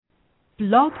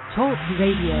Blog Talk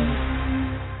Radio.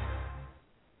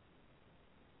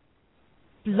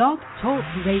 Blog Talk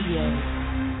Radio.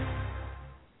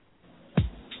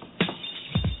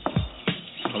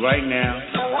 All right now.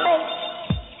 All right.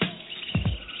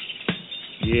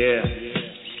 Yeah.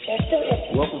 Let's do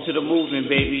it. Welcome to the movement,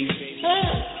 baby.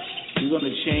 We're going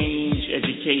to change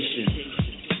education.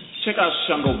 Check out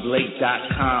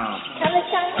ShangoBlake.com. I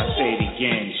say it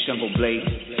again,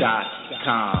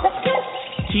 ShangoBlake.com.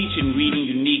 Teaching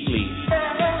reading uniquely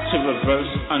to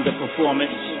reverse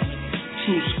underperformance.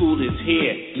 TRU Skool is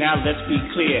here. Now let's be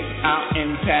clear. Our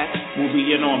impact will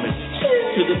be enormous.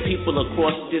 To the people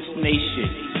across this nation,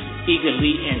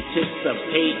 eagerly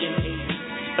anticipating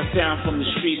a sound from the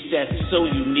streets that's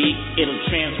so unique, it'll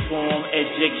transform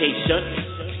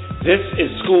education. This is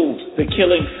school, the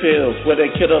killing field, where they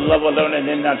kill the love of learning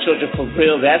and our children for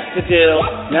real. That's the deal.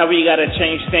 Now we gotta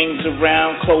change things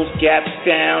around, close gaps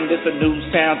down. This a new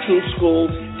sound, TRU Skool.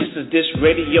 This is this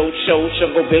radio show,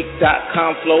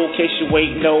 ShangoBlake.com flow, in case you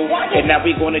ain't know. And now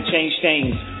we gonna change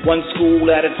things, one school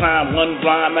at a time, one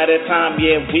rhyme at a time.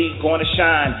 Yeah, we gonna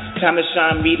shine. Time to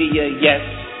shine media, yes.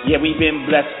 Yeah, we've been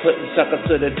blessed, putting sucker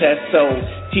to the test. So,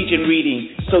 teaching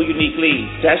reading so uniquely.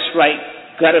 That's right.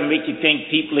 Gotta make you think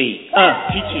deeply.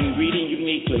 Teaching reading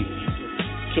uniquely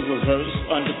to reverse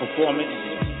underperformance.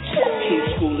 TRU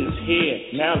Skool is here.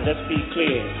 Now let's be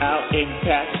clear. Our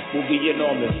impact will be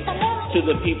enormous to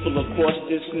the people across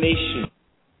this nation.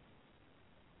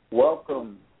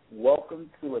 Welcome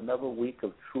to another week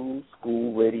of TRU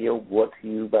Skool Radio, brought to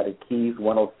you by the Keys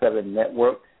 107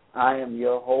 Network. I am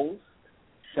your host,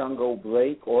 Shango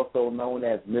Blake, also known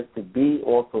as Mr. B,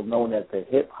 also known as the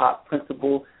Hip Hop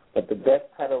Principal. But the best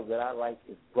title that I like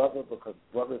is Brother, because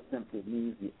brother simply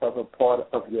means the other part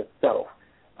of yourself.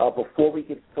 Before we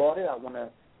get started, I want to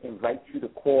invite you to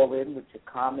call in with your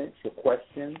comments, your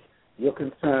questions, your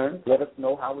concerns. Let us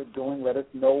know how we're doing. Let us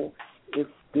know if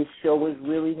this show is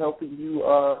really helping you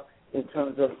in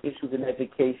terms of issues in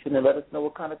education, and let us know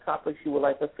what kind of topics you would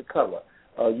like us to cover.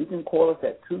 You can call us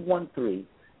at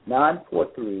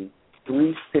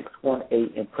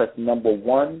 213-943-3618 and press number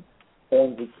 1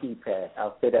 on the keypad.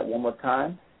 I'll say that one more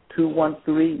time,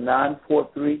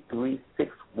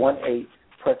 213-943-3618.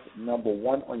 Press number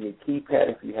 1 on your keypad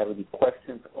if you have any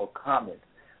questions or comments.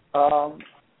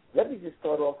 Let me just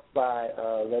start off by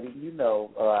letting you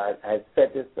know, I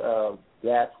said this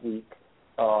last week,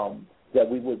 that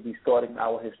we would be starting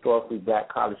our Historically Black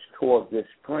College Tour this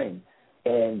spring.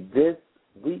 And this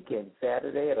weekend,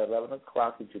 Saturday at 11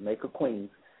 o'clock in Jamaica, Queens,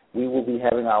 we will be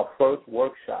having our first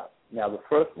workshop. Now, the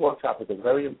first workshop is a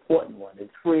very important one.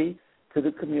 It's free to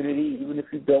the community. Even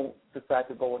if you don't decide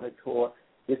to go on a tour,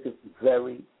 this is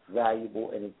very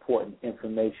valuable and important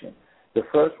information. The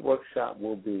first workshop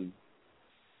will be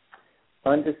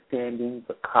understanding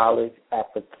the college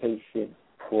application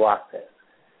process.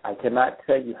 I cannot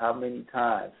tell you how many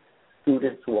times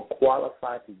students who are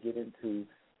qualified to get into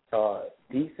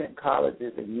decent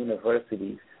colleges and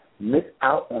universities miss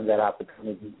out on that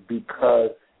opportunity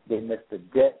because they missed a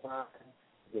deadline,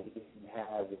 they didn't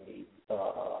have a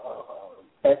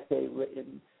essay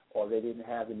written, or they didn't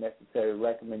have the necessary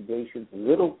recommendations.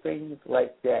 Little things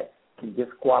like that can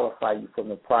disqualify you from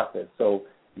the process. So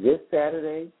this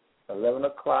Saturday, 11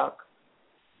 o'clock,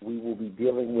 we will be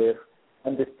dealing with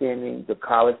understanding the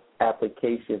college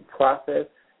application process.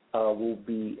 We'll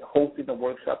be hosting a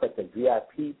workshop at the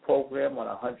VIP program on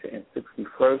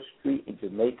 161st Street in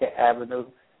Jamaica Avenue.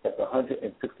 That's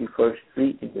 161st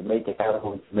Street in Jamaica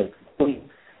Avenue, Jamaica, Queens.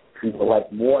 If you would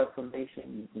like more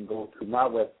information, you can go to my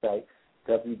website,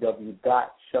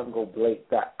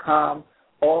 www.shangoblake.com,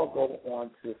 or go on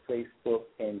to Facebook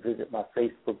and visit my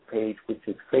Facebook page, which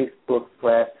is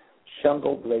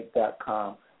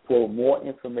facebook.com/ShangoBlake.com for more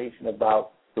information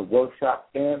about the workshop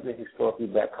and the Historically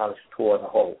Black College Tour as a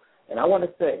whole. And I want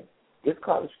to say, this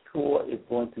college tour is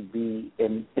going to be,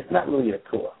 and it's not really a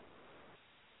tour,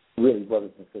 really,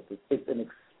 brothers and sisters. It's an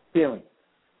experience.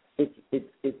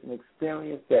 It's an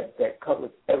experience that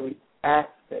covers every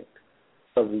aspect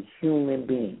of the human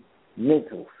being,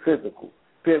 mental, physical,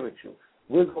 spiritual.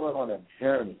 We're going on a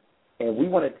journey, and we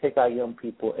want to take our young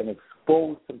people and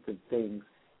expose them to things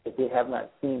that they have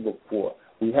not seen before.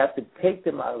 We have to take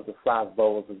them out of the 5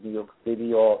 boroughs of New York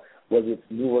City, or whether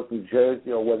it's Newark, New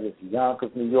Jersey, or whether it's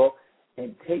Yonkers, New York,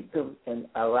 and take them and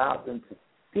allow them to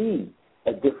see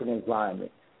a different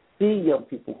environment, see young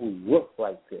people who look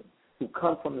like them, who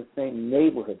come from the same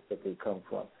neighborhoods that they come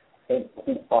from, and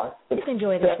who are... Please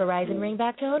enjoy this Verizon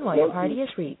ringback tone while your party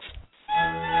is reached.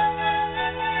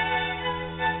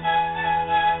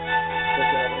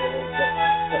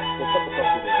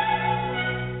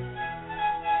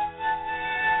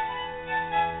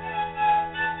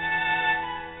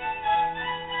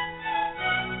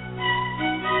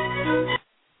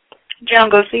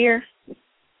 Shango here?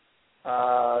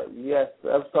 Yes,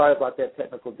 I'm sorry about that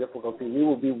technical difficulty. We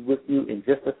will be with you in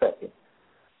just a second.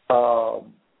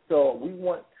 So we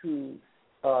want to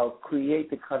create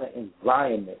the kind of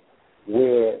environment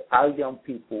where our young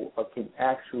people can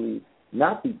actually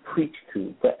not be preached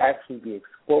to, but actually be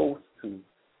exposed to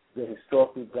the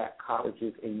historically black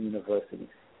colleges and universities.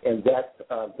 And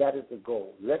that is the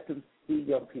goal. Let them see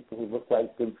young people who look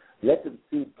like them. Let them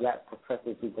see black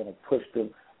professors who are going to push them.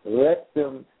 Let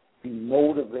them be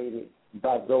motivated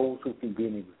by those who can be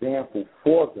an example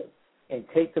for them and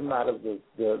take them out of the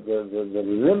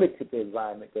limited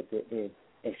environment that they're in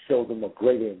and show them a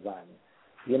greater environment.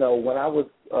 You know, when I was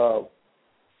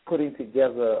putting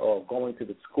together or going to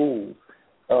the schools,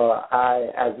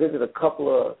 I visited a couple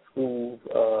of schools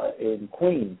in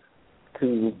Queens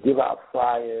to give out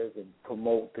flyers and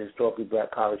promote the Historically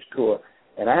Black College Tour.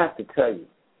 And I have to tell you,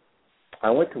 I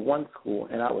went to one school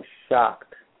and I was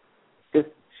shocked, just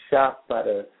shocked by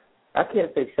I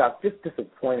can't say shocked, just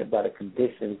disappointed by the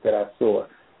conditions that I saw.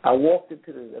 I walked into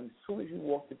as soon as you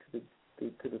walked into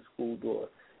the school door,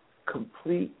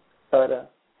 complete, utter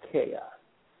chaos.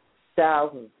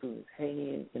 Thousands of students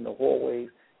hanging in the hallways,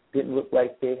 didn't look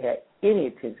like they had any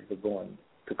intention of going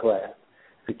to class.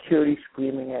 Security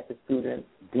screaming at the students,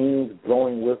 deans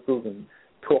blowing whistles and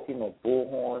talking on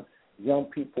bullhorns, young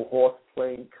people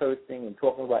horseplaying, cursing, and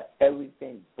talking about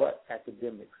everything but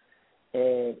academics.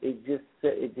 And it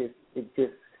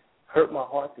just hurt my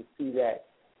heart to see that,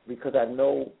 because I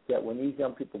know that when these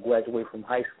young people graduate from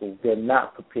high school, they're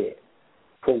not prepared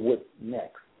for what's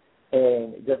next.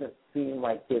 And it doesn't seem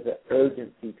like there's an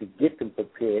urgency to get them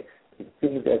prepared. It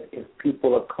seems as if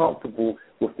people are comfortable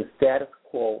with the status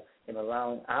quo and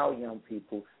allowing our young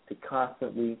people to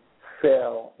constantly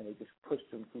fail, and they just push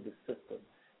them through the system.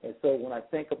 And so when I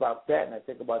think about that and I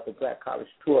think about the Black College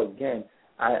Tour, again,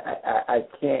 I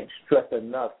can't stress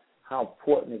enough how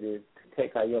important it is to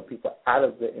take our young people out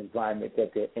of the environment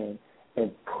that they're in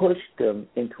and push them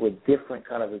into a different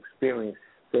kind of experience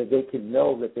so that they can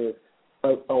know that there's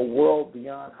a world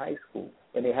beyond high school,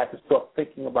 and they have to start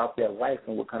thinking about their life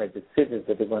and what kind of decisions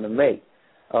that they're going to make.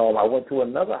 I went to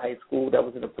another high school that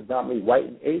was in a predominantly white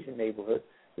and Asian neighborhood.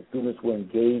 The students were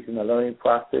engaged in the learning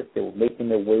process. They were making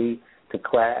their way to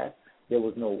class. There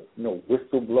was no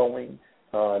whistle blowing.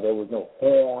 There was no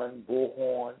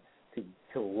bullhorn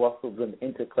to rustle them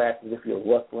into class as if you're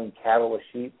rustling cattle or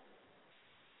sheep.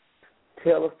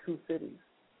 Tale of two cities.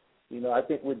 You know, I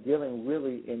think we're dealing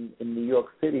really in New York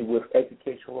City with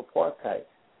educational apartheid.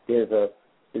 There's a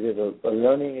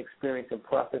learning experience and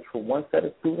process for one set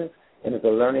of students, and there's a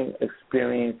learning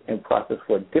experience and process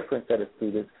for a different set of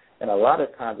students, and a lot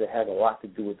of times it has a lot to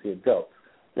do with the adults.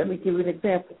 Let me give you an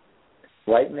example.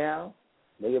 Right now,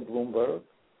 Mayor Bloomberg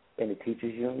and the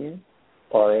teachers union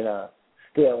are in a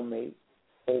stalemate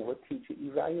over teacher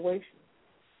evaluation.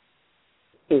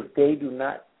 If they do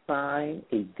not sign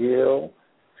a deal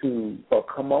to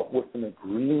come up with an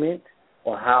agreement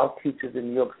on how teachers in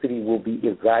New York City will be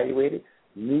evaluated,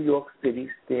 New York City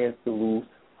stands to lose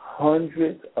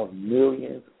hundreds of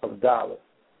millions of dollars.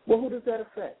 Well, who does that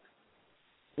affect?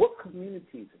 What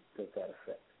communities does that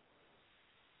affect?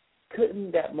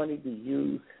 Couldn't that money be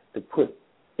used to put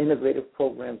innovative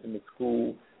programs in the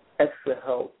school, extra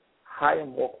help, hire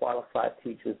more qualified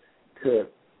teachers to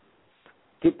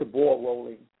get the ball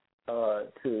rolling,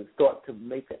 to start to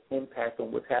make an impact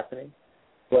on what's happening?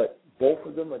 But both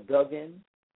of them are dug in.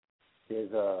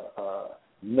 There's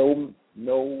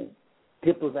no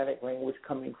diplomatic language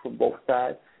coming from both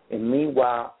sides. And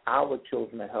meanwhile, our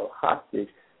children are held hostage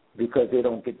because they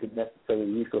don't get the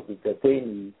necessary resources that they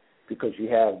need, because you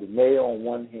have the mayor on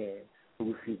one hand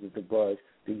who refuses to budge,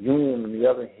 the union on the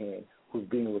other hand who's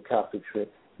being recalcitrant,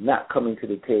 not coming to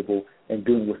the table and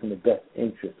doing what's in the best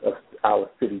interest of our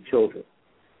city children.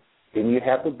 Then you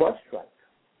have the bus strike.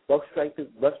 Bus strike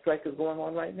is going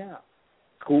on right now.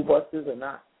 School buses are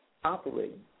not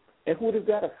operating. And who does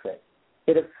that affect?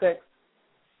 It affects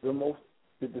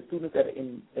the students that are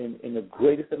in the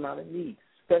greatest amount of need,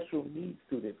 special needs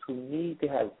students who need to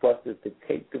have buses to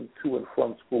take them to and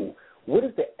from school. What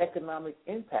is the economic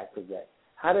impact of that?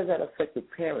 How does that affect a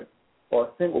parent or a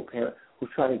single parent who's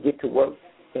trying to get to work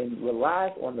and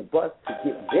relies on the bus to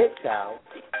get their child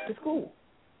to school?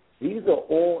 These are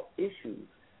all issues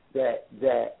that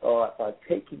are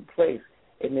taking place.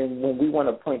 And then when we want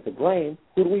to point the blame,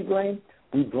 who do we blame?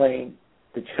 We blame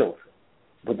the children.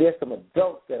 But there's some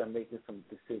adults that are making some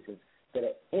decisions that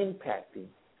are impacting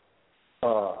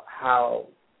how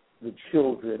the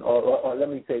children, or let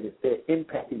me say this, they're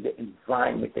impacting the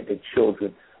environment that the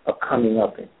children are coming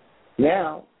up in.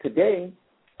 Now, today,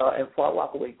 in Far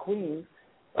Rockaway, Queens,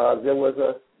 there was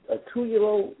a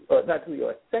 2-year-old, not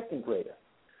 2-year-old, a second grader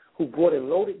who brought a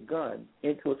loaded gun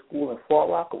into a school in Far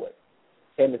Rockaway,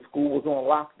 and the school was on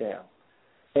lockdown.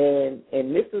 And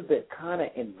this is the kind of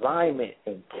environment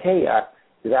and chaos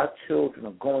that our children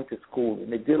are going to school,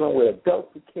 and they're dealing with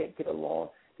adults who can't get along.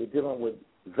 They're dealing with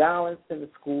violence in the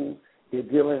schools. They're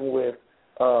dealing with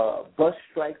bus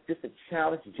strikes, just a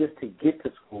challenge just to get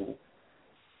to school.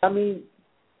 I mean,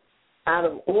 out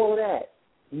of all of that,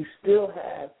 you still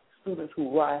have students who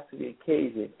rise to the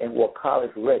occasion and were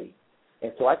college ready.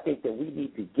 And so I think that we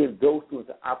need to give those students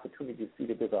an opportunity to see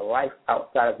that there's a life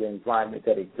outside of the environment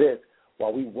that exists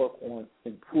while we work on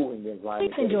improving the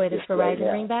environment. Please enjoy this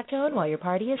Verizon ringback tone while your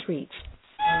party is reached.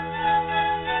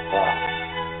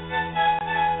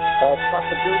 My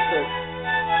producer,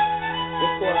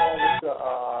 what's going on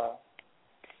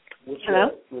with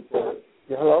the, Hello?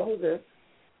 Hello, who's this?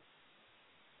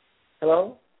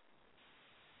 Hello?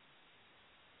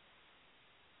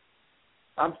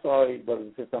 I'm sorry, but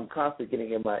since I'm constantly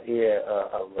getting in my ear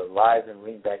a Verizon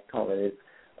ringback tone, and it's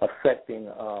affecting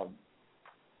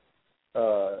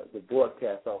the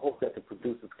broadcast. So I hope that the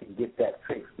producers can get that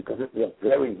fixed, because this is a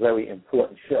very, very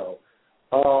important show.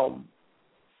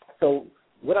 So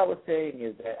what I was saying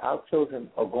is that our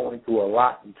children are going through a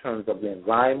lot in terms of the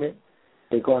environment.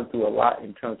 They're going through a lot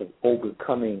in terms of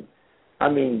overcoming,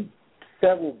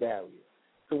 several barriers.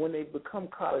 So when they become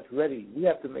college ready, we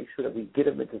have to make sure that we get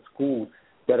them into schools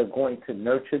that are going to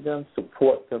nurture them,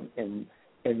 support them, and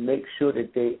make sure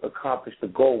that they accomplish the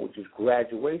goal, which is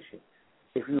graduation.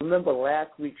 If you remember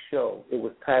last week's show, it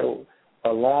was titled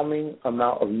 "Alarming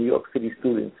Amount of New York City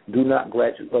Students Do Not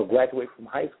Graduate from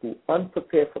High School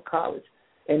Unprepared for College,"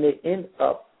 and they end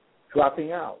up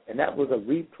dropping out. And that was a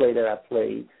replay that I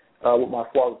played with my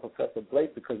father, Professor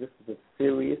Blake, because this is a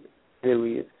serious,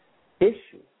 serious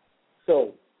issue.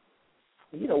 So,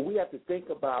 we have to think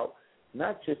about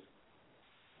not just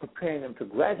preparing them to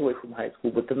graduate from high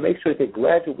school, but to make sure they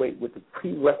graduate with the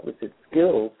prerequisite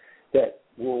skills that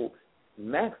will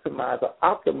maximize or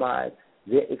optimize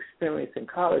their experience in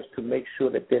college to make sure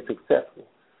that they're successful.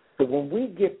 So when we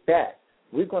get back,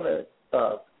 we're going to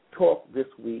talk this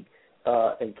week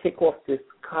and kick off this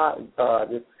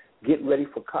Get Ready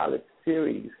for College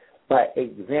series by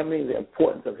examining the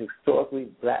importance of historically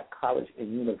black college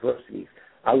and universities.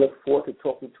 I look forward to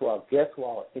talking to our guests who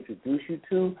I'll introduce you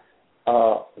to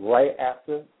right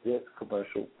after this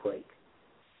commercial break.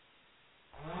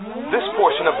 This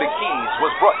portion of The Keys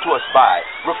was brought to us by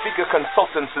Rafika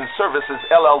Consultants and Services,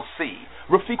 LLC.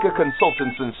 Rafika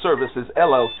Consultants and Services,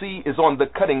 LLC is on the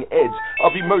cutting edge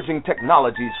of emerging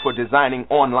technologies for designing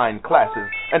online classes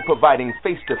and providing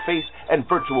face-to-face and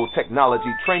virtual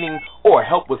technology training or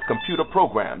help with computer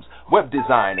programs, web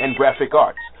design, and graphic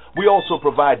arts. We also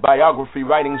provide biography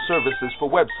writing services for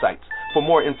websites. For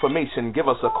more information, give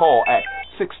us a call at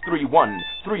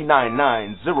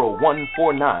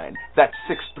 631-399-0149. That's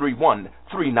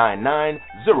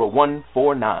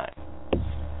 631-399-0149.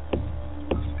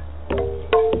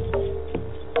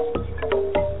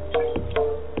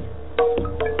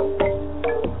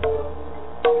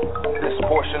 This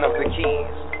portion of The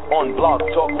Keys on Blog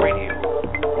Talk Radio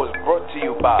was brought to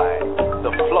you by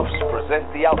The Fluffs Present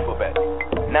the Alphabet,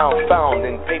 now found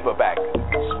in paperback,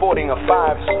 sporting a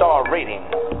 5-star rating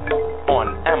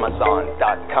on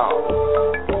Amazon.com.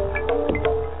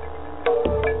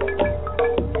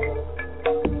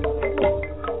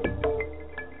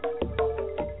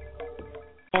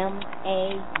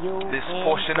 This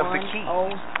portion of The Keys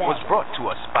was brought to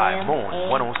us by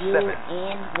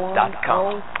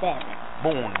Moon107.com.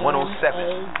 Moon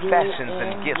 107, fashions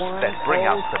and gifts that bring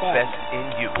out the best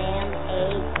in you.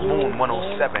 Moon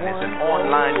 107 is an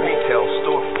online retail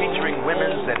store featuring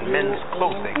women's and men's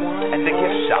clothing and a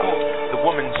gift shop. The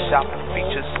women's shop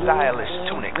features stylish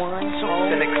tunics, suits,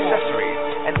 and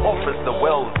accessories, and offers the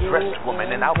well-dressed woman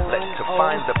an outlet to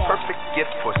find the perfect gift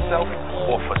for self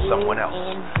or for someone else.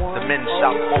 The men's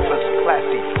shop offers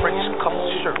classy French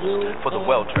cuffed shirts for the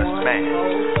well-dressed man.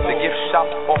 The gift shop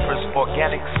offers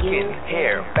organic skin,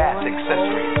 hair, bath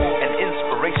accessories, and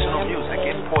inspirational music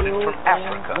imported from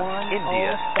Africa,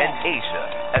 India, and Asia,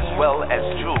 as well as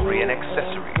jewelry and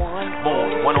accessories.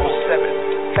 Moon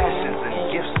 107, fashions and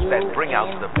gifts that bring out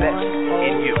the best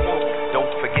in you.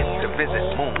 Don't forget to visit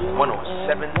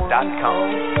moon107.com.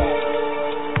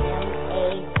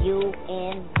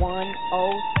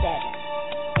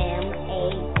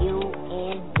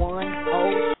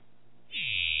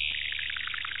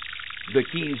 The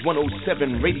Keys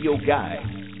 107 Radio Guide.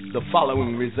 The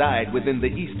following reside within the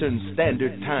Eastern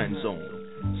Standard Time Zone.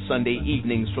 Sunday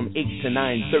evenings from 8 to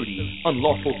 9:30,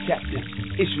 Unlawful Captives,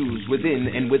 Issues Within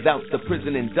and Without the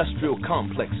Prison Industrial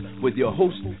Complex with your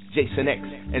host, Jason X,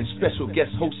 and special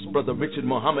guest hosts, Brother Richard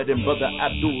Muhammad and Brother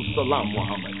Abdul Salam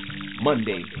Muhammad.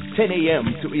 Monday, 10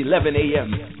 a.m. to 11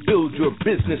 a.m., Build Your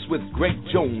Business with Greg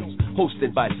Jones,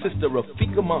 hosted by Sister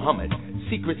Rafika Muhammad,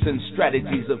 Secrets and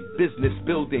Strategies of Business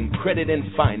Building, Credit and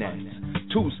Finance.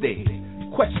 Tuesday,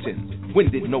 Questions, When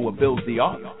Did Noah Build the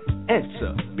Ark?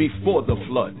 Answer, Before the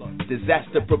Flood.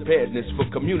 Disaster Preparedness for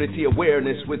Community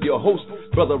Awareness with your host,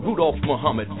 Brother Rudolph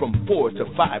Muhammad, from 4 to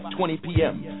 5:20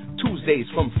 p.m. Tuesdays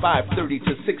from 5:30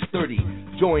 to 6:30.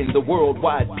 Join the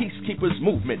worldwide Peacekeepers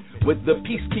movement with the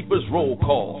Peacekeepers Roll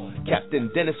Call. Captain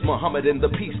Dennis Muhammad and the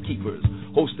Peacekeepers,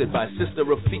 hosted by Sister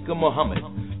Rafika Muhammad.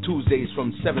 Tuesdays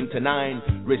from 7 to 9,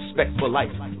 Respect for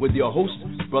Life with your host,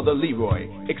 Brother Leroy,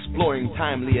 exploring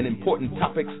timely and important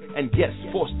topics and guests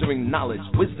fostering knowledge,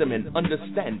 wisdom, and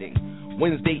understanding.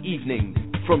 Wednesday evening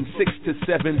from 6 to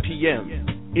 7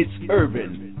 p.m. It's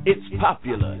urban, it's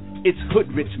popular, it's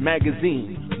Hoodrich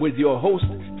Magazine with your host,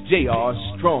 J.R.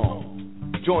 Strong.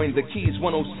 Join the Keys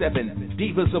 107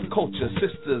 Divas of Culture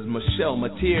Sisters Michelle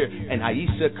Mateer and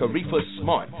Aisha Karifa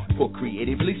Smart for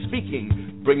Creatively Speaking,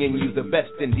 bringing you the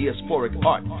best in diasporic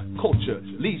art, culture,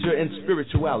 leisure, and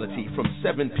spirituality from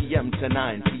 7 p.m. to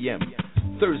 9 p.m.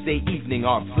 Thursday evening,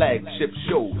 our flagship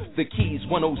show, The Keys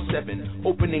 107,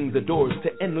 opening the doors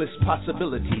to endless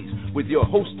possibilities with your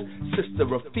host, Sister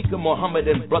Rafika Muhammad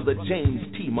and Brother James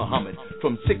T. Muhammad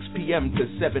from 6 p.m. to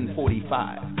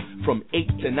 7:45. From 8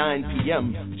 to 9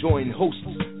 p.m., join hosts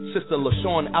Sister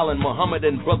LaShawn Allen Muhammad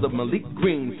and Brother Malik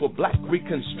Green for Black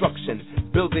Reconstruction,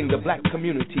 building the black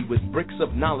community with bricks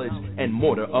of knowledge and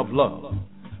mortar of love.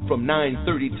 From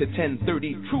 9:30 to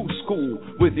 10:30, TRU Skool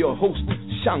with your host,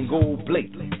 Shango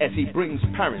Blake, as he brings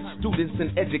parents, students,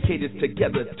 and educators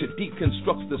together to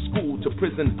deconstruct the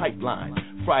school-to-prison pipeline.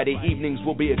 Friday evenings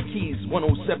will be a Keys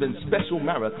 107 special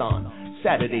marathon.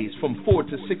 Saturdays from 4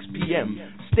 to 6 p.m.,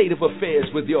 State of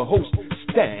Affairs with your host,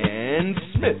 Stan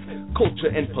Smith, Culture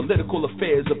and Political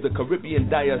Affairs of the Caribbean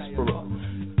Diaspora.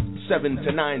 7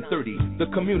 to 9:30, The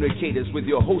Communicators with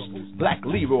your host, Black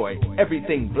Leroy,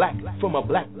 everything black from a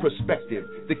black perspective.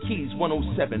 The Keys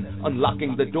 107,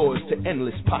 unlocking the doors to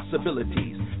endless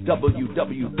possibilities.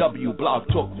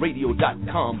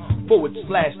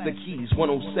 www.blogtalkradio.com/The Keys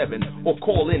 107 or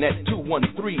call in at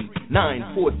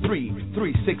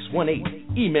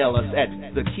 213-943-3618. Email us at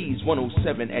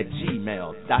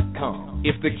thekeys107@gmail.com.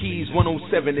 If the Keys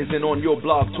 107 isn't on your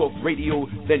Blog Talk Radio,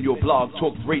 then your Blog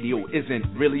Talk Radio isn't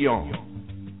really on.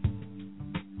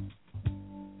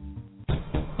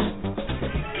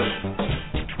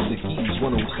 The Keys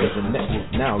 107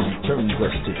 Network now returns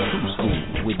us to TRU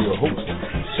Skool with your host,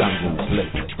 Shango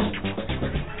Blake.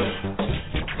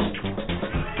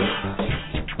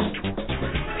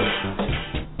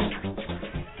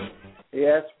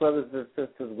 Yes, brothers and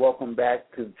sisters, welcome back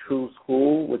to TRU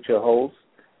Skool with your host,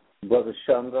 Brother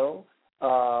Shango.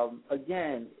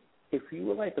 Again, if you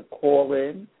would like to call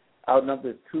in, our number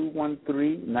is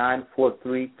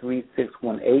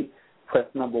 213-943-3618. Press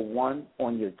number 1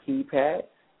 on your keypad.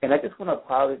 And I just want to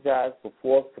apologize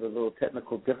before for the little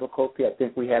technical difficulty. I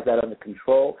think we have that under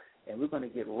control, and we're going to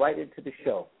get right into the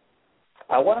show.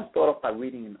 I want to start off by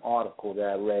reading an article that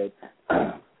I read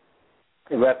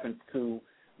in reference to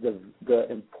the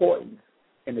importance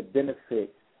and the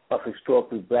benefit of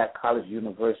historically black college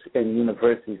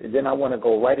universities. And then I want to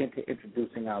go right into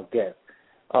introducing our guest.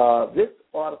 This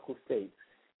article states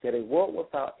that a world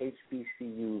without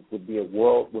HBCUs would be a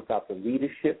world without the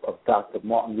leadership of Dr.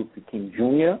 Martin Luther King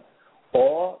Jr.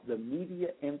 or the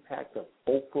media impact of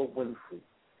Oprah Winfrey.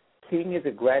 King is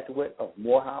a graduate of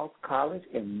Morehouse College,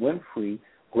 and Winfrey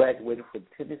graduated from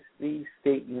Tennessee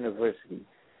State University.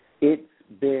 It's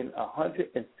been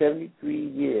 173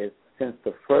 years since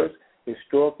the first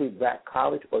historically black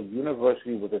college or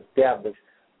university was established,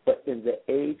 but in the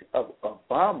age of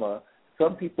Obama,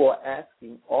 some people are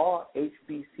asking, are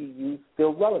HBCUs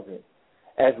still relevant?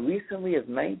 As recently as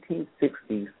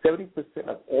 1960, 70%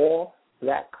 of all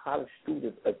black college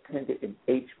students attended an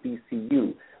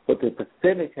HBCU, but the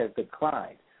percentage has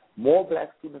declined. More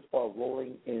black students are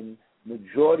enrolling in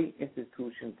majority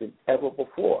institutions than ever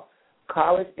before.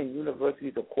 College and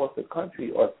universities across the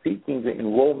country are seeking the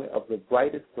enrollment of the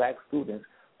brightest black students,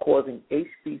 causing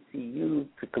HBCUs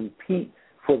to compete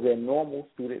for their normal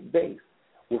student base.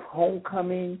 With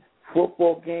homecoming,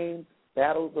 football games,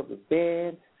 battles of the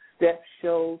band, step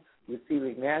shows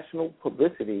receiving national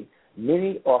publicity,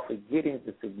 many are forgetting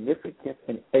the significance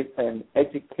and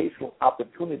educational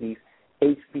opportunities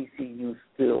HBCUs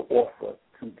still offer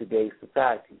to today's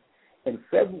society. In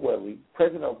February,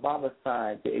 President Obama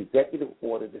signed the executive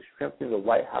order to strengthen the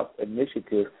White House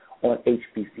initiative on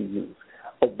HBCUs.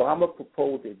 Obama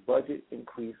proposed a budget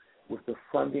increase with the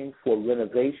funding for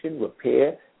renovation,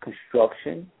 repair,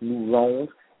 construction, new loans,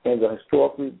 and the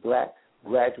historically black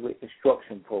graduate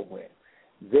instruction program.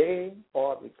 They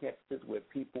are the campuses where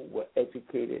people were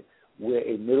educated, where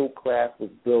a middle class was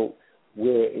built,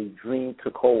 where a dream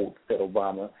took hold, said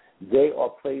Obama. They are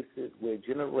places where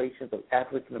generations of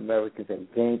African Americans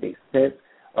have gained a sense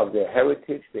of their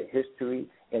heritage, their history,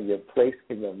 and their place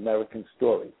in the American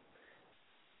story.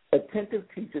 Attentive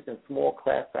teachers in small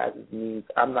class sizes means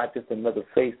I'm not just another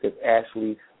face, says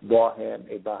Ashley Barham,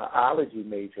 a biology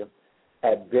major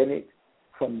at Bennett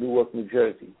from Newark, New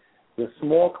Jersey. The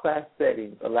small class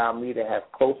settings allow me to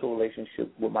have closer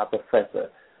relationships with my professor.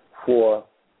 For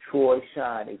Troy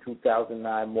Shine, a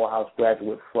 2009 Morehouse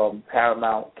graduate from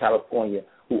Paramount, California,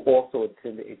 who also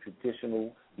attended a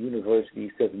traditional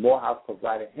university, says Morehouse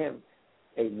provided him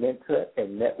a mentor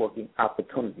and networking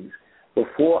opportunities.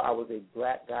 Before, I was a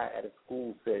black guy at a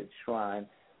school, said Shrine,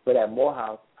 but at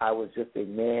Morehouse, I was just a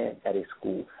man at a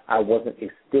school. I wasn't a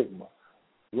stigma.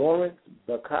 Lawrence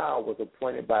Bacall was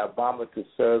appointed by Obama to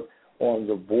serve on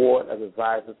the board of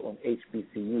advisors on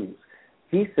HBCUs.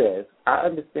 He says, I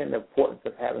understand the importance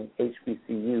of having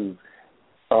HBCUs.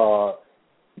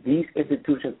 These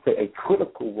institutions play a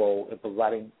critical role in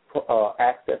providing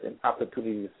access and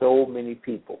opportunity to so many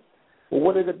people. Well,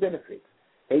 what are the benefits?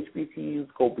 HBCUs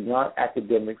go beyond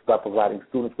academics by providing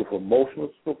students with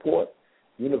emotional support.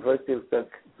 University of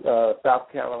South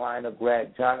Carolina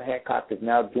grad John Hancock is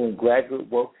now doing graduate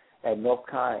work at North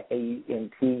Carolina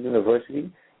A&T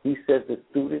University. He says the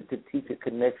student-to-teacher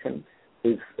connection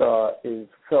is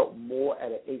felt more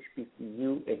at an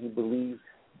HBCU, and he believes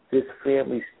this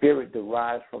family spirit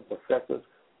derives from professors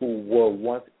who were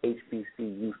once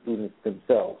HBCU students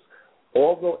themselves.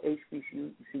 Although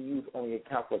HBCUs only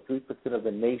account for 3% of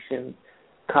the nation's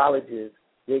colleges,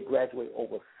 they graduate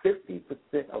over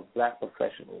 50% of black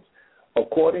professionals.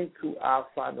 According to I'll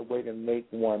Find a Way to Make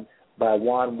One by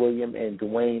Juan William and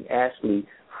Dwayne Ashley,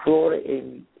 Florida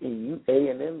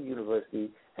A&M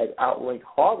University has outranked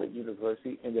Harvard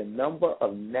University in the number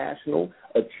of national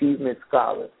achievement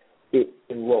scholars it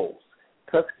enrolls.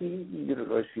 Tuskegee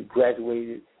University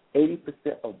graduated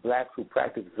 80% of blacks who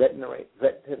practice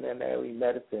veterinary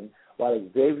medicine, while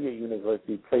Xavier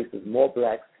University places more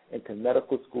blacks into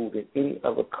medical school than any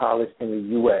other college in the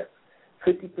U.S.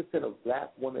 50% of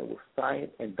black women with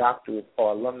science and doctorates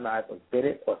are alumni of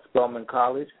Bennett or Spelman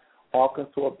College.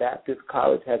 Arkansas Baptist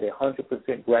College has a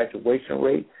 100% graduation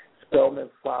rate. Spelman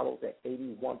follows at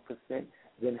 81%,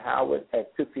 then Howard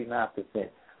at 59%.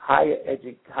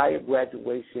 Higher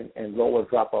graduation and lower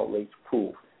dropout rates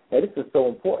prove. Now, this is so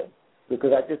important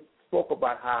because I just spoke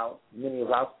about how many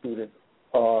of our students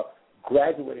are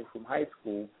graduating from high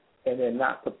school and they're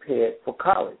not prepared for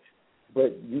college.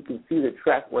 But you can see the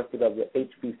track record of the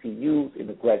HBCUs in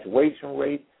the graduation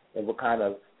rate and what kind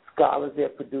of scholars they're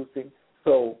producing.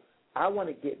 So I want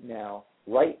to get now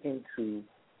right into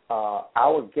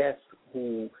our guests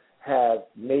who have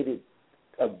made it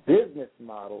a business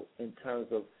model in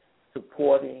terms of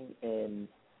supporting and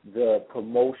the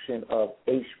promotion of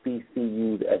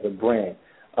HBCUs as a brand.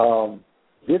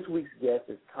 This week's guest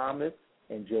is Thomas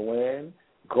and Joanne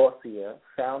Garcia,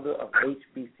 founder of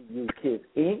HBCU Kids,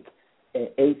 Inc. and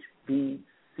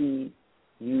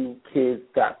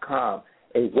HBCUkids.com,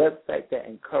 a website that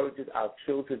encourages our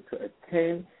children to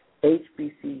attend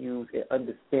HBCUs and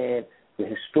understand the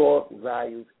historic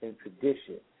values and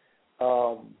tradition.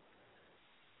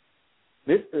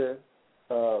 Mr.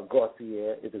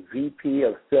 Garcia is a VP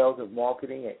of Sales and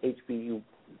Marketing at HBCU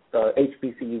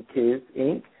Kids,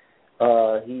 Inc.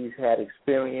 He's had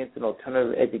experience in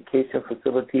alternative education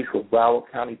facilities for Broward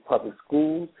County Public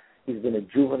Schools. He's been a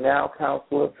juvenile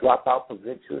counselor, dropout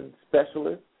prevention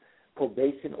specialist,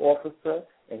 probation officer,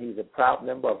 and he's a proud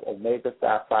member of Omega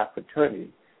Psi Phi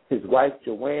fraternity. His wife,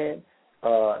 Joanne,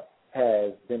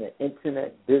 has been an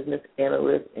internet business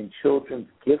analyst and children's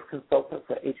gift consultant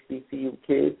for HBCU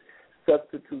Kids,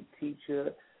 substitute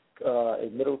teacher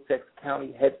in Middlesex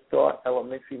County Head Start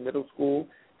Elementary Middle School,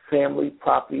 family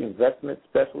property investment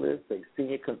specialist, a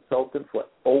senior consultant for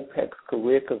OPEX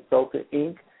Career Consultant,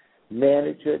 Inc.,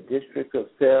 manager, District of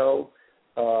Sales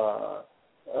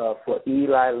for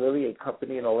Eli Lilly, a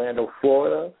company in Orlando,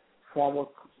 Florida,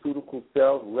 pharmaceutical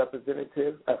sales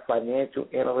representative, a financial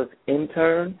analyst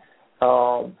intern,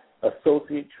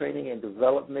 associate training and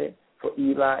development for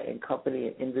Eli and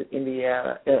Company in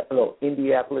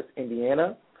Indianapolis,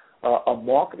 Indiana, a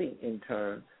marketing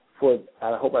intern for,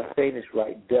 I hope I'm saying this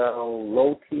right,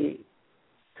 Deloitte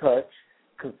Touch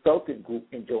consultant group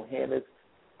in Johannesburg,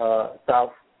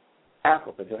 South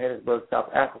Africa.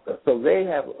 So they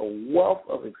have a wealth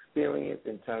of experience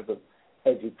in terms of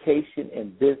education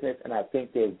and business, and I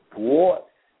think they've brought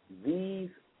these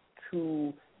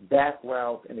two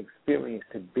backgrounds and experience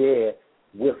to bear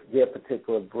with their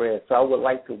particular brand. So I would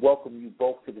like to welcome you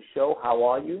both to the show. How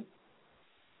are you?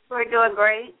 We're doing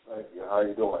great. Thank you. How are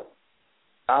you doing?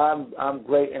 I'm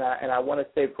great, and I want to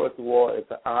say, first of all,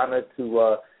 it's an honor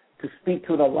to speak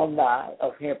to an alumni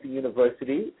of Hampton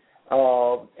University,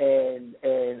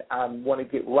 and I want to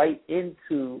get right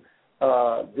into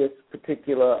this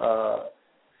particular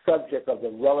subject of the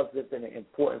relevance and the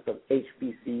importance of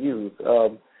HBCUs.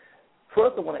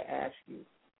 First, I want to ask you,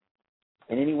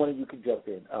 and any one of you can jump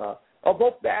in, or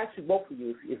both of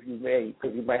you, if you may,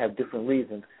 because you might have different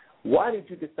reasons. Why did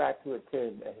you decide to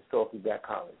attend a historically black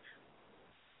college?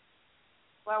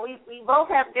 Well, we both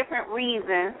have different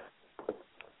reasons.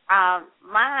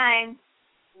 Mine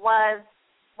was,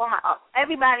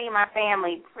 everybody in my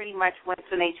family pretty much went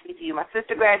to an HBCU. My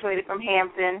sister graduated from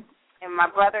Hampton, and my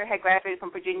brother had graduated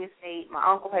from Virginia State. My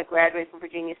uncle had graduated from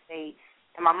Virginia State,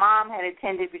 and my mom had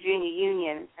attended Virginia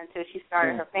Union until she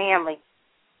started her family.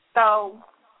 So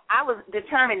I was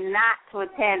determined not to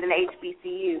attend an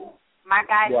HBCU. My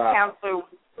guidance counselor was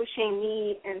pushing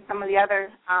me and some of the other,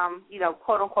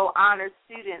 quote-unquote honors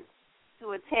students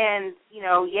to attend,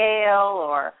 Yale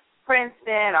or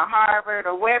Princeton or Harvard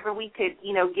or wherever we could,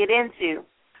 get into.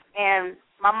 And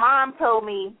my mom told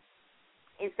me,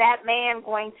 is that man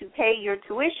going to pay your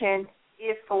tuition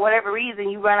if for whatever reason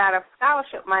you run out of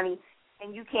scholarship money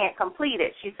and you can't complete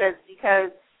it? She says, because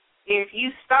if you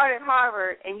start at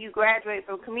Harvard and you graduate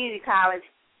from community college,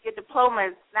 your diploma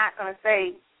is not going to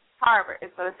say Harvard.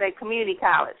 It's going to say community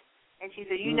college. And she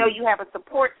said, you have a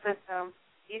support system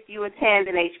if you attend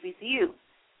an HBCU.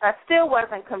 I still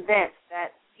wasn't convinced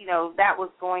that, that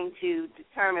was going to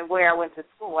determine where I went to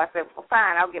school. I said, well,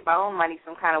 fine, I'll get my own money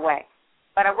some kind of way.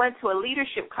 But I went to a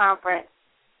leadership conference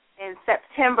in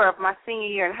September of my senior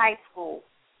year in high school,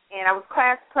 and I was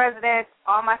class president.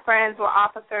 All my friends were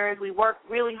officers. We worked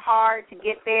really hard to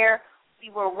get there.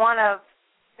 We were one of,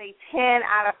 say, 10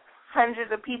 out of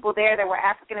hundreds of people there that were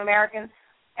African Americans.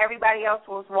 Everybody else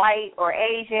was white or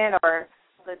Asian or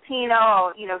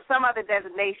Latino or, some other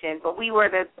designation. But we were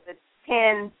the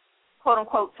 10,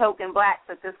 quote-unquote, token blacks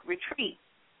at this retreat.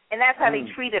 And that's how they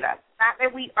treated us. Not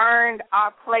that we earned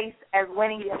our place as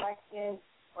winning the election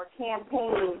or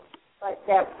campaigning, but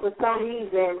that for some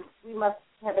reason we must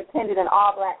have attended an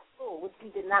all-black school, which we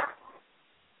did not.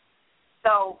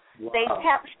 So they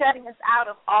kept shutting us out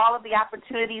of all of the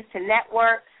opportunities to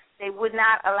network. They would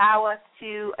not allow us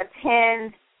to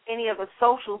attend any of the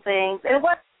social things. And it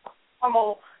wasn't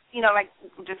normal, like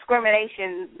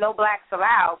discrimination, no blacks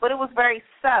allowed, but it was very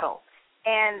subtle.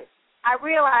 And I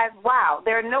realized, wow,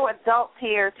 there are no adults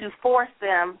here to force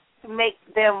them, to make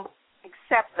them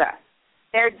accept us.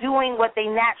 They're doing what they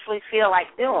naturally feel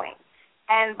like doing.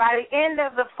 And by the end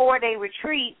of the 4-day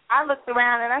retreat, I looked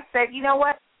around and I said, you know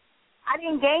what? I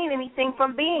didn't gain anything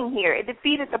from being here. It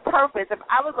defeated the purpose. If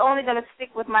I was only going to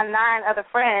stick with my 9 other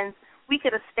friends, we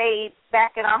could have stayed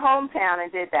back in our hometown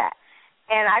and did that.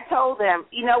 And I told them,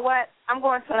 you know what? I'm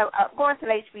going to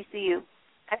an HBCU.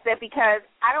 I said, because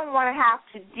I don't want to have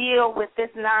to deal with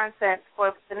this nonsense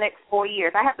for the next 4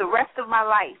 years. I have the rest of my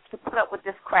life to put up with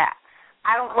this crap.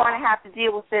 I don't want to have to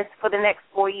deal with this for the next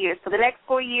 4 years. For the next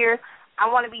 4 years, I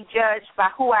want to be judged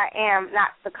by who I am,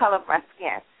 not the color of my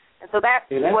skin. And so that's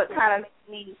what kind of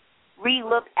made me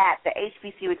re-look at the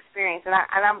HBCU experience. And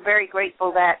I'm very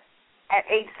grateful that at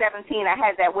age 17 I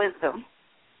had that wisdom.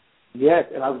 Yes,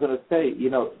 and I was going to say,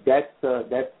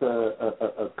 that's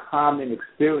a common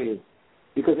experience.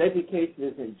 Because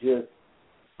education isn't just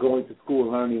going to school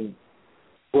and learning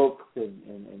books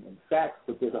and facts,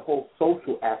 but there's a whole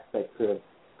social aspect to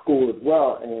school as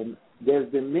well. And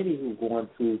there's been many who've gone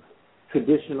to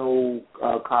traditional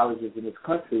colleges in this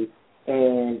country,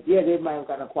 and, they might have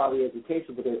gotten a quality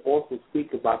education, but they also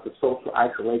speak about the social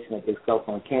isolation that they felt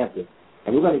on campus.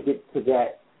 And we're going to get to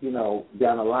that,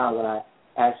 down the line when I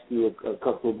ask you a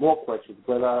couple of more questions.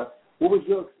 But what was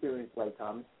your experience like,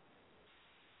 Thomas?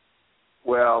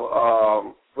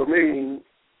 Well, for me,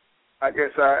 I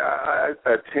guess I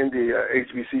attended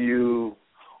HBCU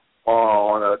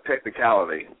on a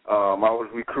technicality. I was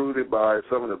recruited by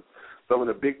some of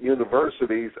the big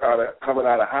universities coming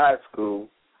out of high school,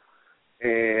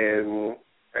 and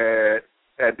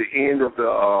at the end of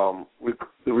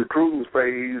the recruiting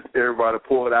phase, everybody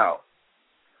pulled out.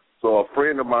 So a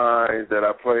friend of mine that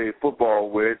I played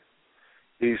football with,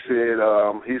 he said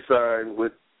he signed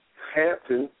with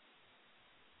Hampton.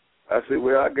 I said,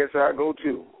 well, I guess I'll go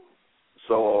too.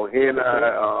 So he and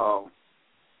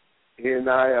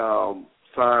I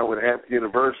signed with Hampton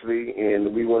University,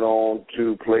 and we went on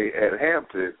to play at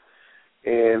Hampton.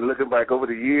 And looking back over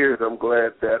the years, I'm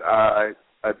glad that I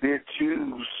did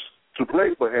choose to play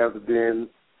for Hampton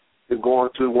than going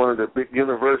to one of the big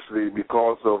universities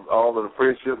because of all of the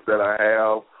friendships that I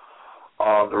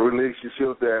have, the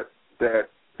relationships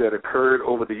that occurred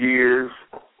over the years,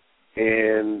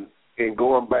 and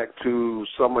going back to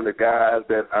some of the guys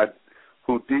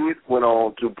who went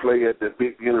on to play at the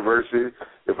big university.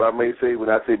 If I may say, when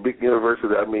I say big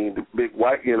university, I mean the big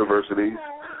white universities.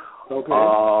 Okay.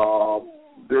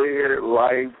 Their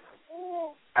life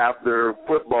after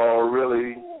football,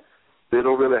 really, they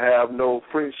don't really have no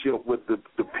friendship with the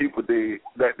people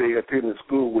that they attended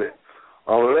school with,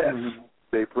 unless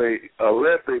they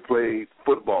play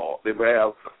football. They may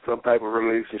have some type of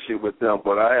relationship with them.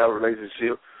 But I have a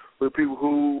relationship with people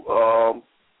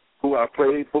who I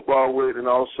played football with, and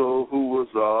also who was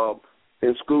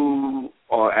in school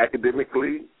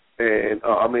academically, and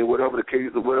whatever the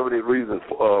case or whatever the reason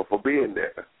for being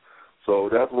there. So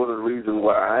that's one of the reasons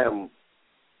why I am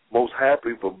most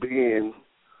happy for being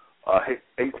a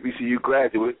HBCU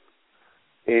graduate,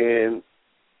 and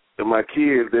my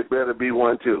kids, they better be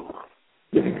one too.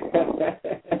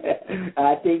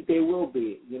 I think they will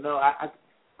be. You know,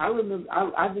 I remember.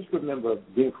 I just remember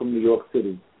being from New York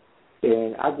City,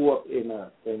 and I grew up in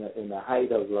the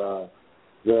height of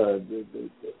the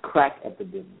crack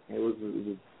epidemic. It was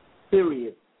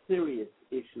serious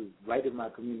issues right in my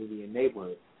community and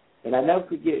neighborhood. And I never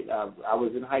forget. I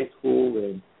was in high school,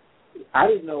 and I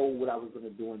didn't know what I was going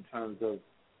to do in terms of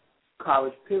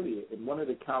college, period. And one of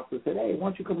the counselors said, "Hey, why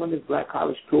don't you come on this Black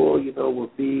College tour? You know, we'll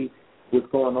see what's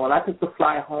going on." I took the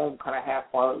fly home kind of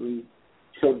half-heartedly,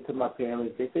 showed it to my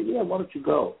parents. They said, "Yeah, why don't you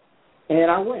go?"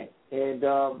 And I went. And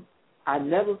I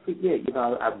never forget, you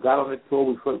know, I got on the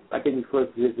tour. I think we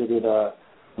first visited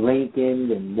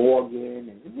Lincoln and Morgan,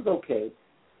 and it was okay.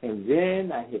 And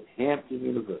then I hit Hampton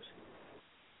University.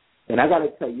 And I got to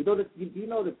tell you, you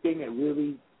know the thing that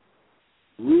really,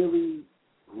 really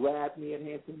grabbed me at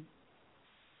Hampton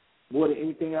more than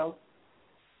anything else?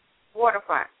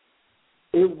 Waterfront.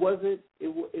 It wasn't. It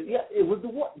was the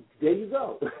water. There you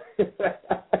go.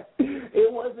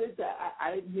 It wasn't.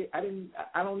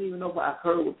 I don't even know if I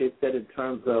heard what they said in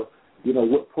terms of, you know,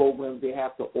 what programs they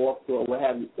have to offer or what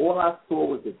have you. All I saw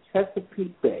was the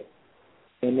Chesapeake Bay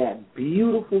and that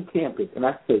beautiful campus, and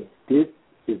I said, this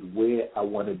is where I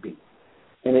want to be.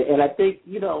 And I think,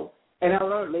 you know, and I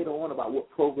learned later on about what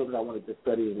programs I wanted to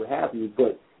study and what have you.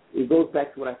 But it goes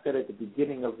back to what I said at the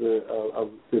beginning of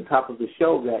the top of the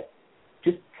show, that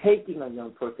just taking a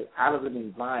young person out of an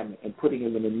environment and putting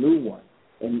him in a new one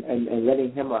and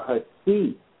letting him or her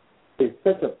see is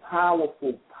such a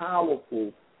powerful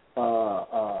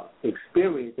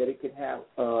experience that it can have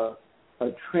a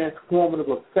transformative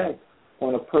effect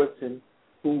on a person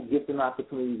who gets an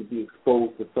opportunity to be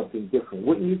exposed to something different.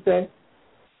 Wouldn't you say?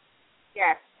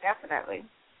 Yes, definitely.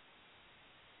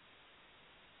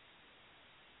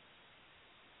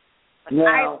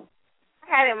 Now, I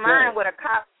had in mind what a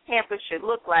college campus should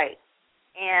look like.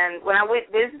 And when I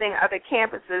went visiting other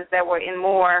campuses that were in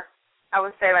more, I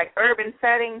would say, like urban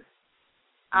settings,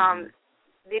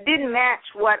 they didn't match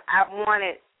what I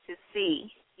wanted to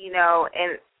see, you know.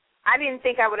 And I didn't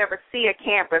think I would ever see a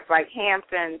campus like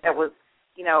Hampton that was,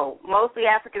 you know, mostly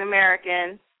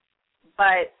African-American,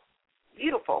 but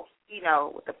beautiful, you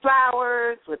know, with the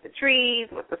flowers, with the trees,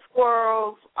 with the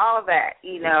squirrels, all of that,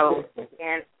 you know.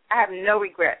 And I have no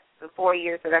regrets the 4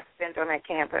 years that I've spent on that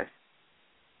campus.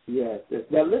 Yes.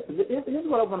 Now, listen, here's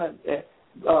what I want to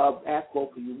ask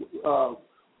both of you.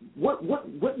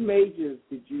 What majors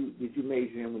did you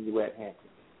major in when you were at Hampton?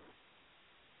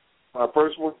 My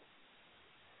first one?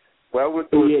 Well, I went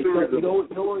through a series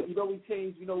of... we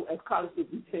changed, you know, as college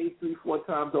students, we changed 3-4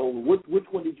 times over. Which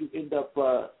one did you end up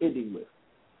ending with?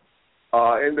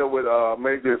 Ended up with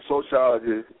major in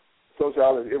sociology,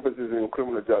 emphasis in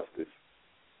criminal justice.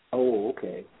 Oh,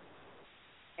 okay.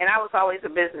 And I was always a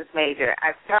business major.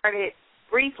 I started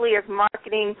briefly as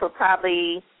marketing for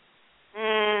probably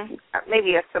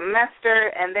maybe a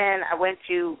semester, and then I went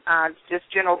to just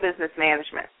general business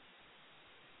management.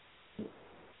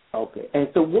 Okay. And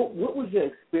so what was your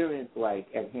experience like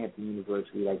at Hampton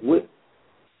University? Like, when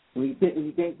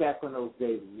you think back on those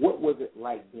days, what was it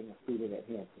like being a student at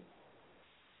Hampton?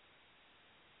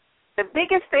 The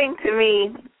biggest thing to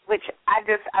me, which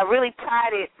I really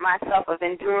prided myself of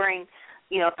enduring,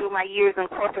 you know, through my years in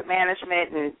corporate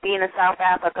management and being in South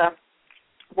Africa,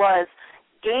 was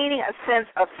gaining a sense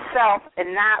of self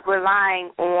and not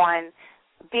relying on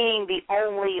being the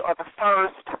only or the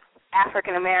first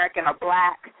African American or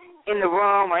black in the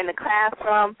room or in the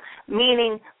classroom,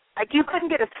 meaning like you couldn't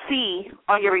get a C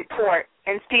on your report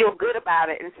and feel good about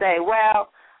it and say, well,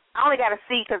 I only got a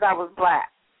C because I was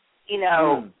black. You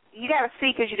know, you got a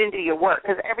C because you didn't do your work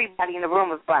because everybody in the room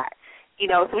was black. You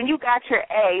know, so when you got your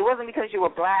A, it wasn't because you were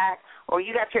black, or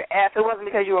you got your F, it wasn't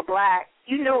because you were black.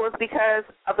 You knew it was because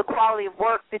of the quality of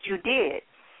work that you did.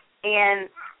 And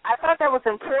I thought that was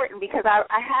important because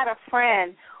I had a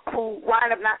friend who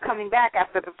wound up not coming back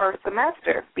after the first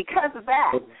semester because of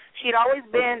that. She had always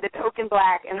been the token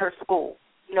black in her school,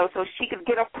 you know, so she could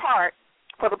get a part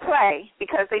for the play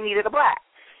because they needed a black.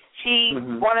 She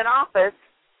won an office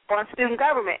on student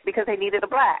government because they needed a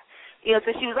black. You know,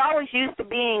 so she was always used to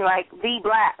being like the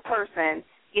black person,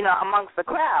 you know, amongst the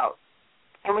crowd.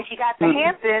 And when she got to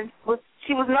Hampton,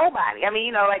 she was nobody. I mean,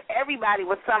 you know, like everybody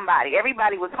was somebody.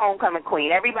 Everybody was homecoming queen.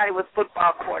 Everybody was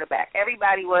football quarterback.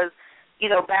 Everybody was, you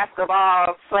know,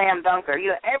 basketball slam dunker.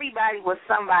 You know, everybody was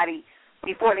somebody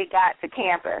before they got to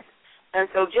campus. And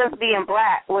so just being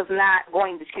black was not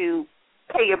going to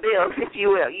pay your bills, if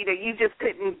you will. You know, you just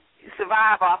couldn't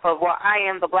survive off of, well, I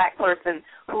am the black person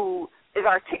who is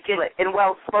articulate and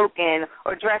well-spoken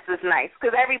or dresses nice,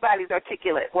 because everybody's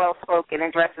articulate, well-spoken,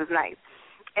 and dresses nice.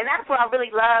 And that's what I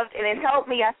really loved, and it helped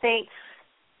me, I think,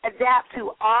 adapt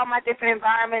to all my different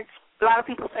environments. A lot of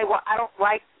people say, well, I don't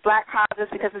like black colleges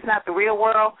because it's not the real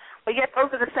world, but yet those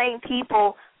are the same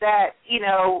people that, you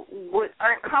know,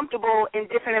 aren't comfortable in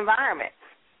different environments.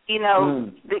 You know,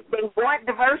 they want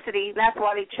diversity, that's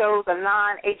why they chose a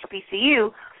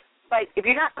non-HBCU. But if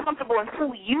you're not comfortable in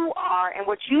who you are and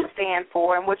what you stand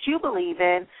for and what you believe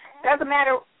in, it doesn't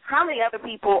matter how many other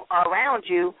people are around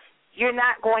you, you're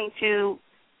not going to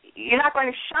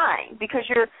shine because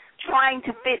you're trying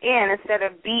to fit in instead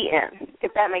of be in,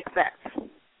 if that makes sense.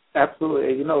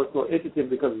 Absolutely. You know, it's so interesting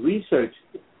because research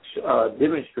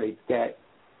demonstrates that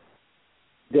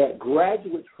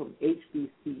graduates from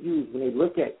HBCUs, when they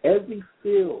look at every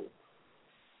field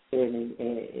in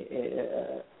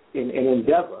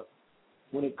endeavor,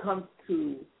 when it comes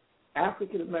to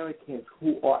African Americans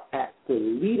who are at the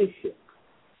leadership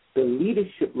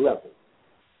level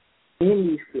in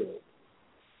these fields,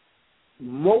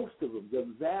 most of them, the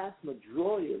vast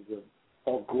majority of them,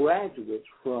 are graduates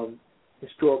from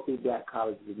historically black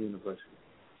colleges and universities.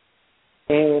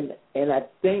 And I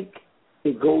think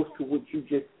it goes to what you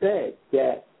just said,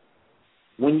 that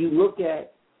when you look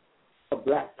at a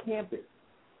black campus,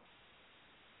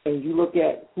 and you look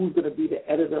at who's going to be the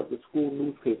editor of the school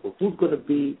newspaper, who's going to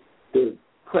be the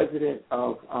president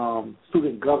of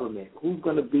student government, who's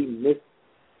going to be Miss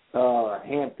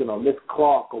Hampton or Miss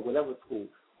Clark or whatever school,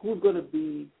 who's going to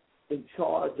be in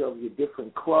charge of your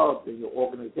different clubs and your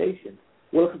organization.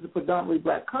 Well, if it's a predominantly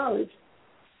black college,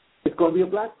 it's going to be a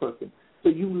black person. So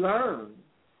you learn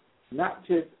not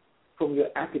just from your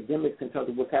academics in terms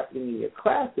of what's happening in your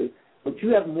classes, but you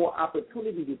have more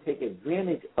opportunity to take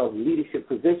advantage of leadership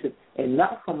positions, and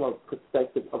not from a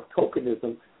perspective of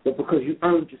tokenism, but because you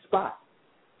earned your spot.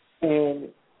 And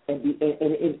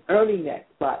in earning that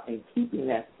spot and keeping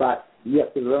that spot, you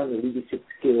have to learn the leadership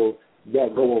skills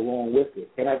that go along with it.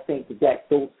 And I think that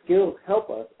those skills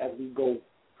help us as we go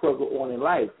further on in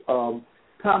life.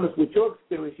 Thomas, with your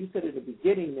experience, you said at the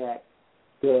beginning that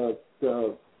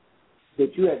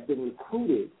that you had been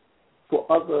recruited for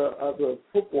other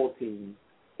football teams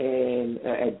and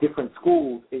at different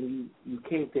schools, and you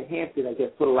came to Hampton, I guess,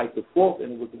 sort of like the fourth,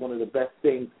 and it was one of the best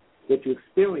things that you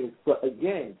experienced. But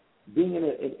again, being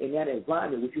in that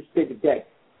environment, which you stated that,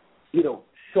 you know,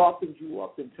 sharpened you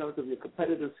up in terms of your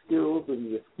competitive skills and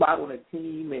your spot on a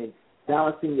team and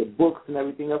balancing your books and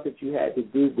everything else that you had to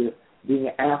do with being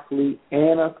an athlete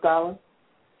and a scholar?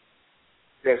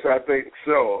 Yes, I think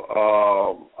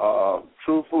so.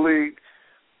 Truthfully,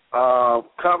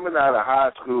 coming out of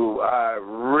high school, I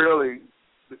really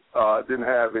didn't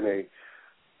have any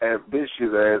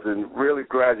ambitions as in really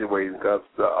graduating, because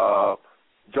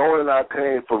Joan and I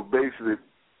came from basically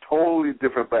totally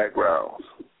different backgrounds.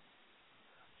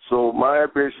 So my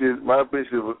ambition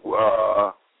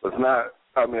was not.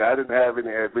 I mean, I didn't have any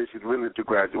ambitions really to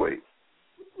graduate.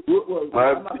 Well,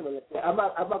 I'm not going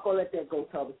to let that go,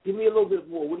 Thomas. Give me a little bit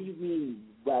more. What do you mean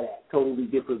by that? Totally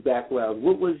different background.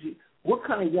 What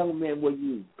kind of young man were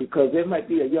you? Because there might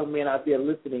be a young man out there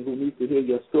listening who needs to hear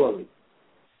your story.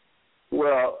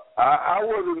 Well, I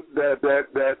wasn't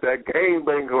that game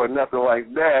banger or nothing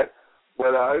like that,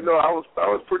 but I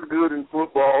was pretty good in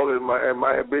football, and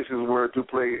my ambitions were to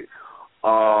play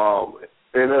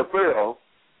NFL,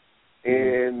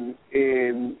 and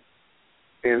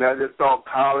I just thought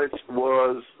college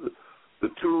was the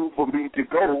tool for me to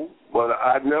go, but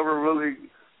I never really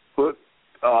put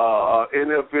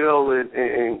NFL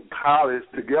and college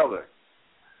together.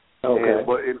 Okay.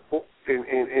 But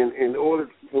in order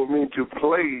for me to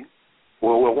play,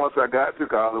 well, once I got to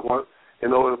college,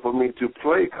 in order for me to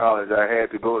play college, I had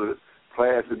to go to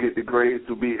class to get the grades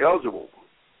to be eligible.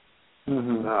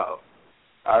 Mm-hmm. Now,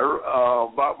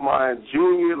 about my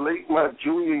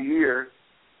junior year,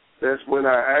 that's when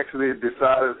I actually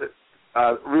decided that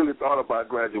I really thought about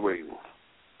graduating,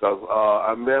 because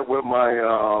I met with my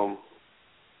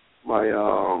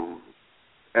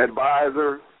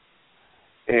advisor,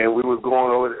 and we was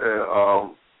going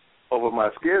over my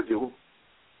schedule,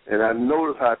 and I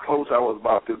noticed how close I was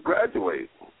about to graduate,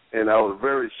 and I was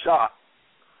very shocked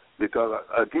because,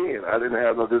 again, I didn't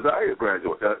have no desire to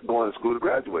graduate, going to school to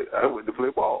graduate. I went to play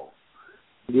ball.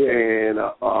 Yeah. And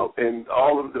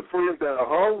all of the friends that I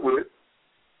hung with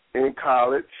in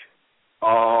college,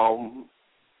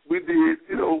 we did,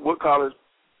 what college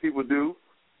people do,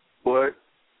 but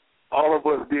all of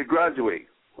us did graduate.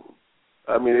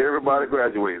 I mean, everybody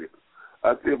graduated.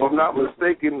 If I'm not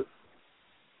mistaken,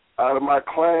 out of my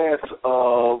class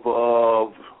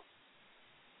of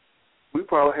we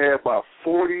probably had about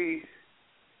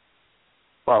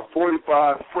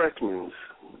 45 freshmen.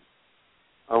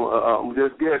 I'm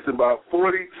just guessing about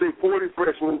 40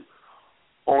 freshmen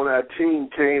on our team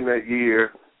came that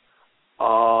year.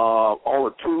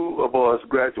 Only two of us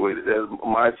graduated, as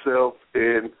myself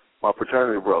and my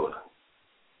fraternity brother.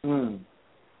 Mm.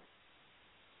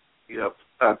 Yep.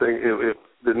 I think if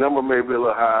the number may be a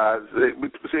little high, say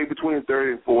between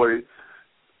 30 and 40,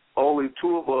 only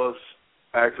two of us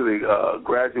actually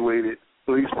graduated,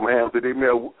 at least from Hampton. They may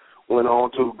have went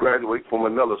on to graduate from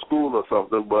another school or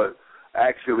something, but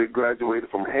actually graduated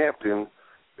from Hampton.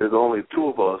 There's only two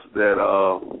of us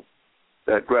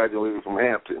that graduated from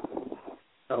Hampton.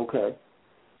 Okay.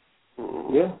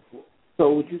 Mm-hmm. Yeah.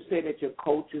 So would you say that your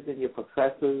coaches and your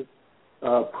professors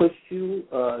pushed you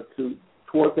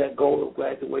towards that goal of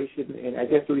graduation? And I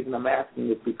guess the reason I'm asking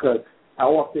is because I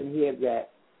often hear that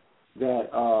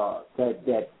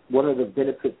one of the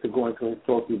benefits to going to a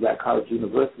historically black college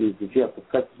university is that you have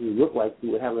professors who look like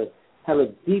you and have a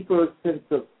deeper sense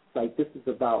of, like, this is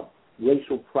about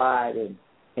racial pride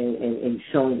and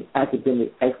showing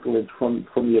academic excellence from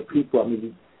your people. I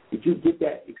mean, did you get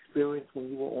that experience when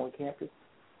you were on campus?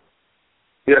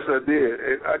 Yes, I did.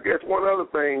 And I guess one other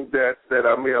thing that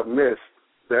I may have missed,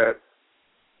 that,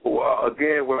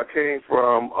 again, where I came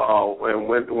from and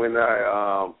when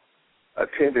I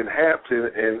attended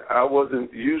Hampton, and I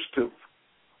wasn't used to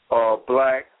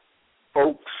black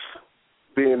folks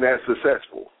being that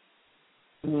successful.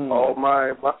 Mm.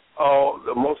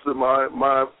 Most of my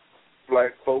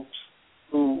black folks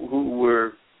who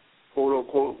were, quote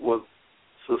unquote, was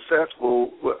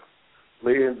successful,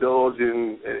 may indulge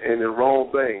in the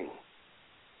wrong thing.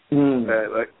 Mm.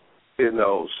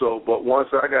 So, but once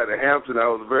I got to Hampton, I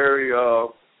was very,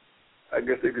 I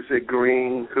guess they could say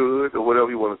green hood or whatever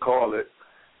you want to call it,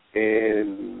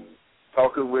 and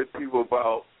talking with people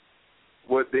about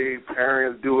what their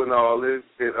parents do and all this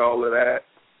and all of that,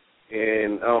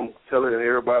 and I'm telling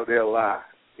everybody they're a lie.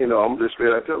 I'm just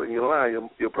straight out telling you a lie.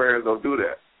 Your parents don't do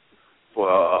that.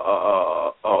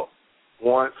 For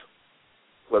once,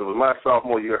 but it was my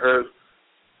sophomore year, her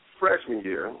freshman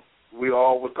year, we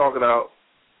all were talking out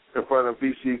in front of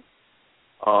BC,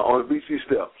 on the BC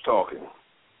steps talking.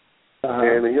 Uh-huh.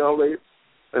 And the young lady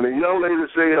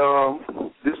said,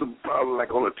 this was probably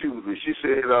like on a Tuesday, she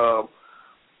said,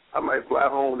 I might fly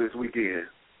home this weekend.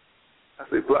 I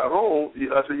said, fly home?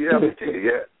 I said, you have a ticket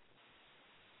yet?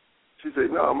 She said,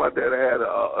 no, my dad has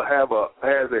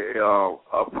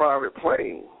a private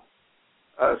plane.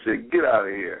 I said, get out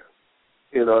of here.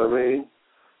 You know what I mean?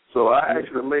 So I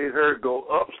actually made her go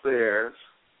upstairs,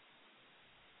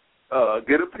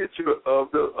 get a picture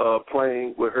of the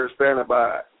plane with her standing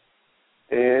by.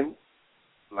 And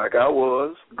like I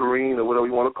was, green or whatever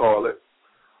you want to call it,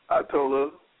 I told her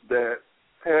that,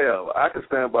 hell, I could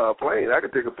stand by a plane. I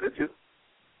could take a picture.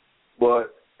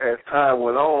 But as time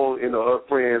went on, her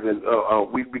friends and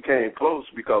we became close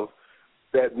because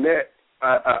that net,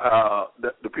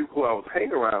 the people who I was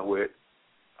hanging around with,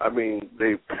 I mean,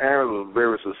 their parents were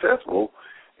very successful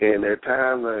in their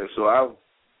time. So I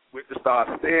went to start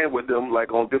staying with them,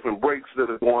 like on different breaks that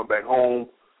are going back home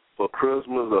for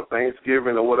Christmas or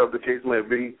Thanksgiving or whatever the case may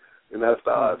be. And I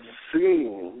started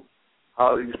seeing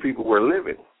how these people were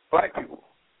living, black people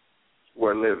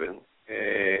were living.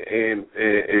 And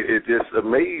it just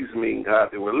amazed me how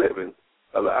they were living.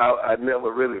 I never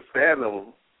really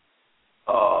fathomed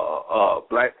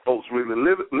black folks really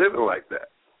living like that.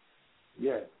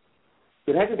 Yeah,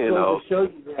 but that just shows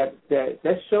you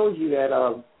that shows you that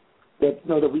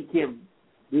that we can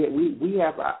we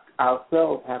have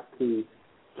ourselves have to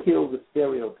kill the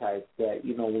stereotypes that,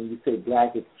 when you say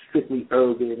black, it's strictly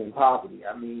urban and poverty.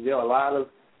 I mean, there are a lot of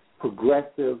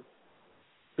progressive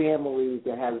families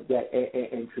that have that,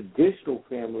 and traditional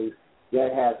families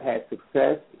that have had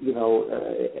success.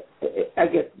 I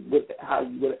guess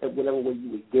whatever way you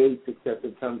would gauge success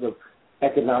in terms of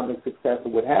economic success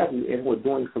or what have you, and we're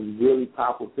doing some really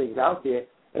powerful things out there.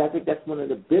 And I think that's one of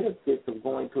the benefits of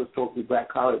going to a historically black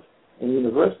college and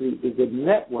university is the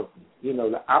networking,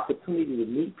 the opportunity to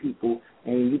meet people,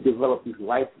 and you develop these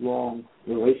lifelong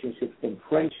relationships and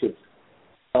friendships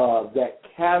that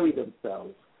carry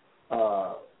themselves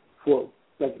for,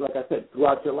 like I said,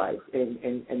 throughout your life. And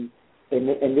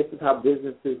this is how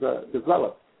businesses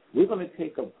develop. We're going to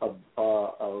take a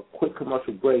quick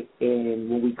commercial break, and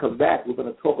when we come back, we're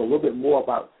going to talk a little bit more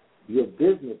about your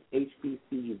business,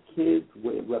 HBCU Kids,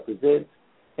 what it represents,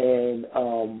 and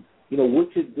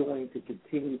what you're doing to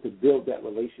continue to build that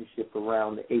relationship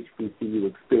around the HBCU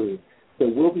experience. So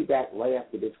we'll be back right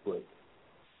after this break.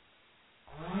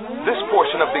 This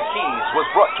portion of The Keys was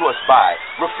brought to us by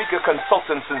Rafika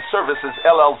Consultants and Services,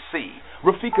 LLC.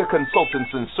 Rafika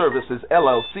Consultants and Services,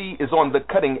 LLC is on the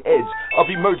cutting edge of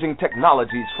emerging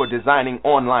technologies for designing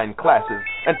online classes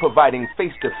and providing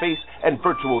face-to-face and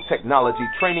virtual technology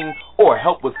training or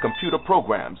help with computer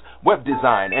programs, web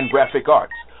design, and graphic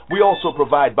arts. We also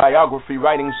provide biography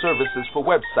writing services for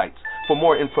websites. For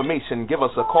more information, give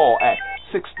us a call at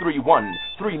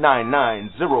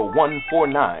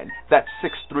 631-399-0149. That's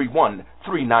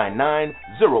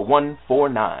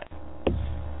 631-399-0149.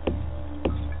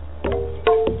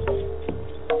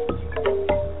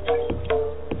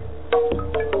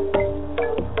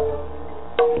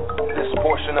 This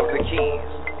portion of The Keys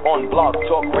on Blog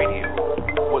Talk Radio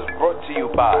was brought to you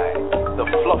by The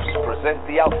Fluffs Present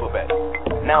the Alphabet,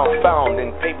 now found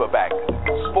in paperback,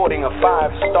 sporting a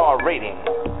 5-star rating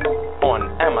on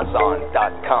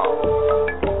Amazon.com.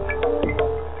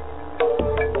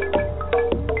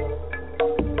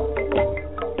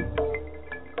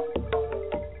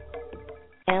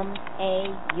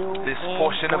 This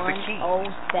portion of The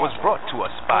Keys was brought to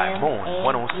us by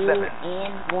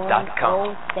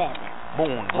Moon107.com.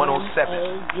 Moon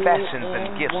 107, fashions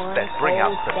and gifts that bring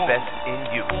out the best in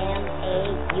you.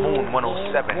 Moon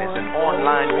 107 is an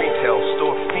online retail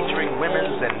store featuring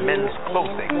women's and men's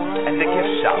clothing and the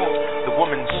gift shop. The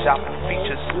women's shop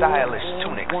features stylish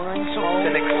tunics, suits,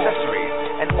 and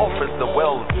accessories, and offers the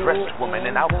well-dressed woman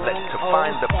an outlet to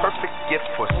find the perfect gift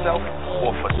for self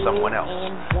or for someone else.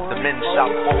 The men's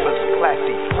shop offers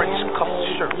classy French cuffed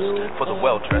shirts for the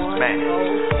well-dressed man.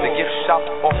 The gift shop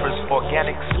offers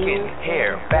organic skin,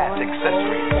 hair, bath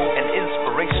accessories, and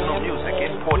inspirational music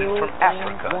imported from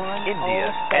Africa, India,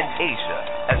 and Asia,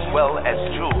 as well as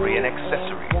jewelry and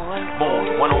accessories.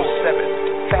 Moon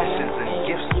 107, fashions and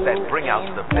gifts that bring out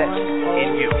the best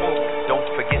in you. Don't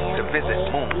forget to visit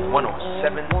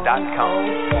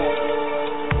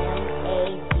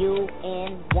Moon107.com.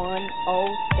 MAUN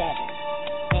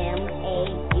 107.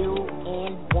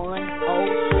 MAUN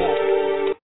 107.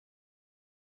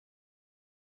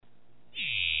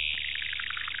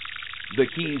 The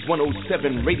Keys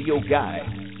 107 Radio Guide.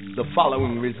 The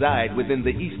following reside within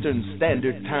the Eastern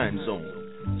Standard Time Zone.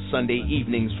 Sunday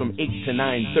evenings from 8 to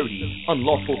 9:30,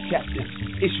 Unlawful Captives,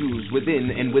 issues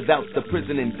within and without the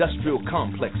prison industrial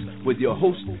complex with your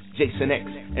host, Jason X,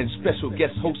 and special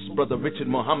guest hosts, Brother Richard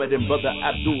Muhammad and Brother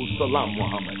Abdul Salam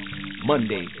Muhammad.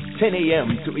 Monday, 10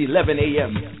 a.m. to 11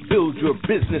 a.m., Build Your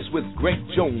Business with Greg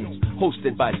Jones,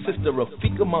 hosted by Sister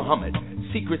Rafika Muhammad,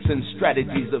 Secrets and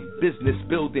Strategies of Business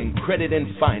Building, Credit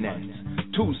and Finance.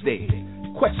 Tuesday,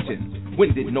 question,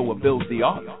 when did Noah build the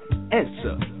ark?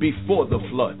 Answer, before the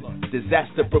flood.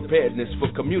 Disaster preparedness for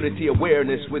community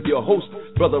awareness with your host,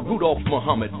 Brother Rudolph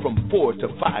Muhammad, from 4 to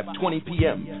 5:20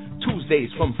 p.m.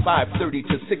 Tuesdays from 5:30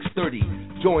 to 6:30.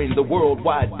 Join the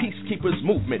worldwide Peacekeepers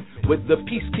movement with the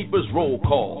Peacekeepers Roll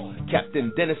Call.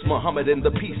 Captain Dennis Muhammad and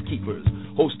the Peacekeepers,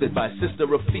 hosted by Sister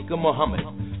Rafika Muhammad.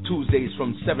 Tuesdays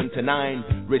from 7 to 9,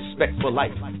 Respect for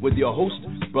Life, with your host,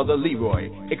 Brother Leroy,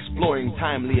 exploring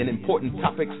timely and important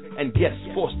topics and guests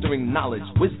fostering knowledge,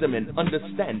 wisdom, and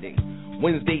understanding.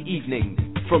 Wednesday evening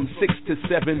from 6 to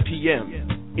 7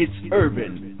 p.m., it's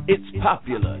urban, it's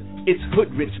popular, it's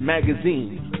Hoodrich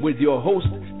Magazine, with your host,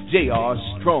 J.R.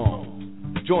 Strong.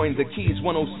 Join the Keys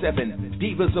 107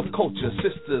 Divas of Culture,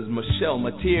 Sisters Michelle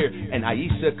Mateer and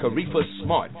Aisha Karifa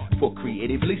Smart, for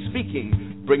Creatively Speaking,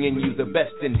 bringing you the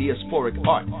best in diasporic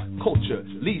art, culture,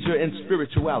 leisure, and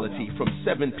spirituality from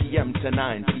 7 p.m. to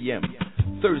 9 p.m.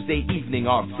 Thursday evening,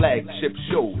 our flagship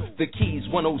show, The Keys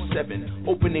 107,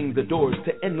 opening the doors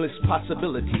to endless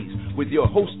possibilities with your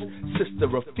host, Sister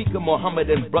Rafika Muhammad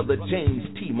and Brother James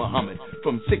T. Muhammad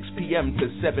from 6 p.m. to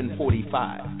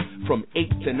 7:45. From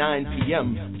 8 to 9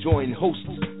 p.m., join hosts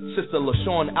Sister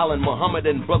LaShawn Allen Muhammad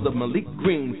and Brother Malik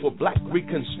Green for Black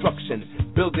Reconstruction,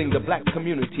 building the black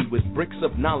community with bricks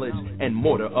of knowledge and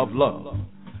mortar of love.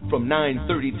 From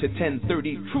 9:30 to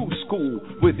 10:30, TRU Skool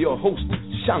with your host,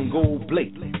 Shango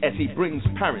Blake, as he brings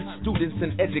parents, students,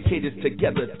 and educators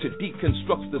together to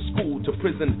deconstruct the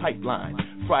school-to-prison pipeline.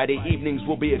 Friday evenings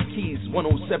will be a Keys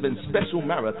 107 special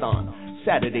marathon.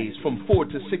 Saturdays from 4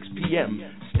 to 6 p.m.,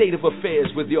 State of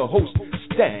Affairs with your host,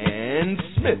 Stan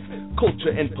Smith,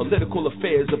 Culture and Political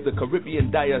Affairs of the Caribbean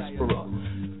Diaspora.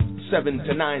 7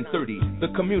 to 9:30, The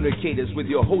Communicators with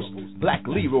your host, Black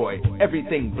Leroy,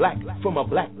 everything black from a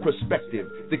black perspective.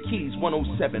 The Keys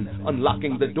 107,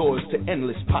 unlocking the doors to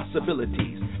endless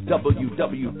possibilities.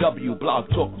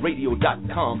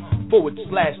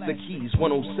 www.blogtalkradio.com/The Keys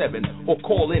 107 or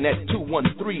call in at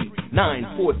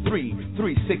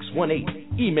 213-943-3618.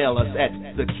 Email us at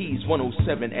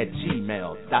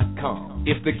thekeys107@gmail.com.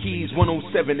 If the Keys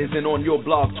 107 isn't on your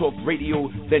Blog Talk Radio,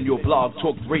 then your Blog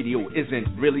Talk Radio isn't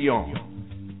really on.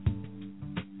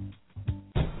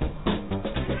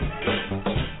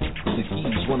 The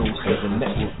Keys 107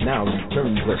 Network now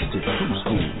returns us to TRU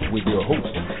Skool with your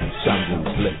host, Shango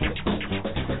Blake.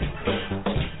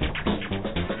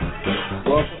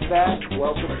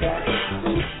 Welcome back to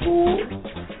TRU Skool.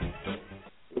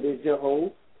 It is your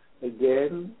host,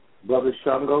 again, Brother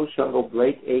Shango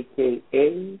Blake,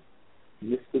 a.k.a.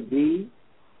 Mr. B,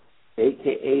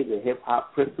 a.k.a. the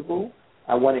hip-hop principal.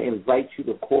 I want to invite you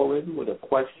to call in with a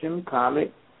question,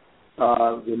 comment.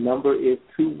 The number is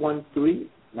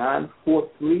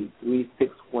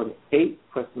 213-943-3618.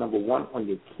 Press number 1 on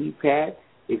your keypad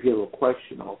if you have a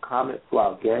question or comment for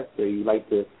our guest, or you'd like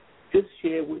to just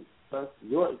share with us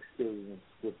your experience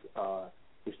with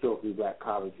historically black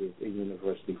colleges and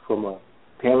universities from a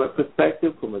parent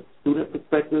perspective, from a student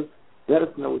perspective. Let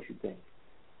us know what you think.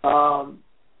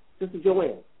 Sister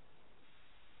Joanne.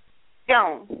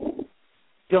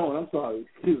 Joan, I'm sorry,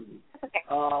 excuse me.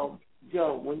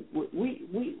 Joe, when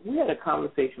we had a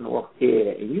conversation off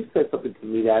air, and you said something to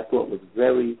me that I thought was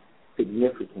very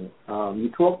significant. You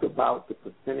talked about the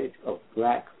percentage of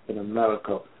blacks in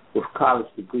America with college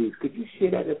degrees. Could you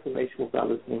share that information with our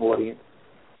listening audience?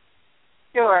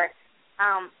 Sure.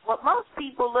 What most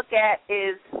people look at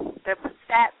is the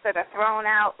stats that are thrown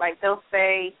out. Like they'll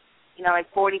say,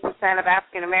 like 40% of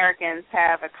African Americans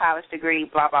have a college degree,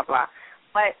 blah, blah, blah.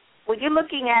 But when you're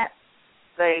looking at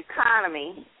the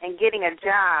economy and getting a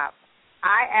job,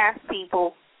 I ask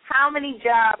people, how many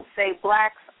jobs say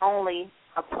blacks only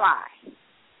apply?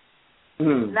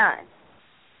 None.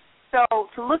 So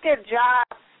to look at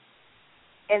jobs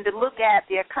and to look at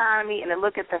the economy and to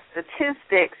look at the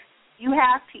statistics, you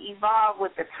have to evolve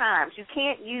with the times. You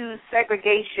can't use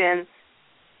segregation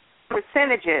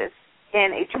percentages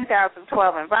in a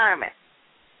 2012 environment.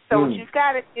 So what you've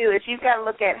got to do is you've got to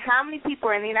look at how many people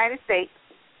are in the United States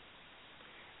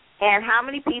and how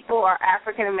many people are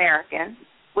African American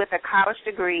with a college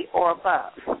degree or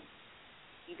above.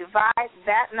 You divide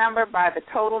that number by the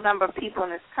total number of people in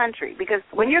this country, because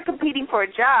when you're competing for a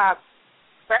job,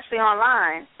 especially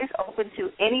online, it's open to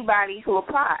anybody who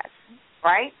applies,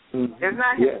 right? There's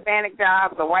not Hispanic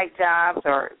jobs or white jobs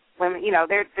or women.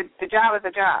 The job is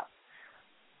a job.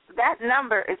 That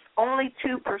number is only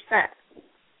 2%.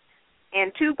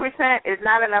 And 2% is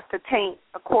not enough to taint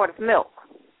a quart of milk.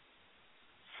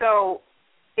 So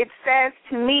it says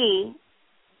to me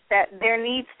that there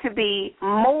needs to be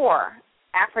more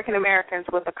African Americans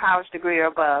with a college degree or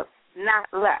above,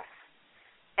 not less.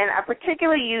 And I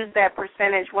particularly use that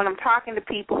percentage when I'm talking to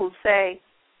people who say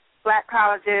black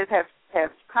colleges have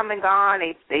come and gone,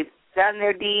 they've done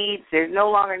their deeds, they're no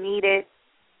longer needed,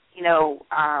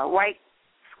 white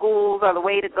schools are the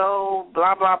way to go,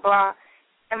 blah, blah, blah.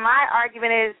 And my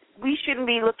argument is we shouldn't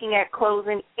be looking at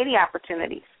closing any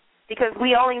opportunities because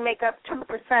we only make up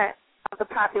 2% of the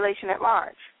population at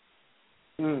large.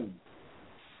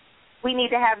 We need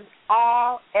to have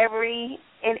every,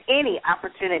 and any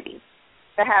opportunity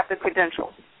to have the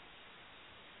credential.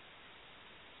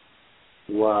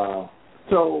 Wow.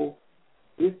 So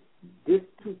this 2%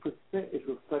 is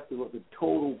reflective of the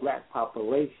total black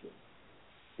population.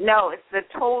 No, it's the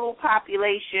total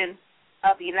population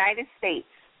of the United States.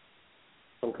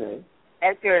 Okay.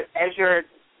 As your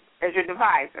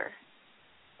divisor,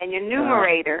 and your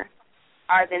numerator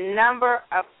are the number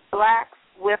of blacks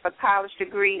with a college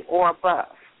degree or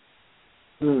above.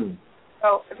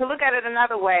 So to look at it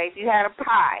another way, if you had a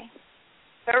pie,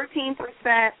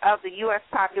 13% of the U.S.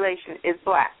 population is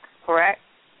black, correct?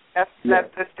 That's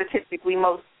the statistic we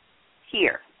most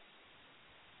hear.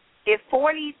 If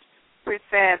 40%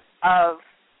 of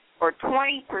or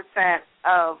 20%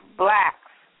 of blacks,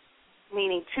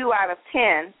 meaning 2 out of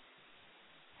 10,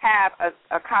 have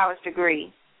a college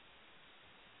degree,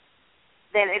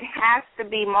 then it has to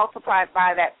be multiplied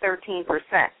by that 13%.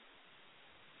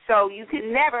 So you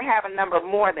can never have a number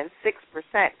more than 6%,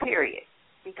 period,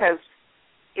 because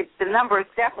the number is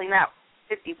definitely not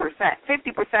 50%.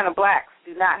 50% of blacks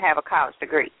do not have a college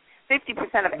degree.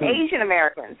 50% of Asian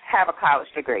Americans have a college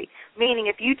degree, meaning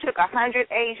if you took 100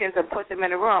 Asians and put them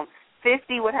in a room,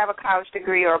 50 would have a college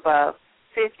degree or above,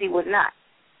 50 would not.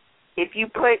 If you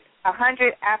put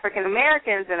 100 African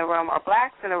Americans in a room or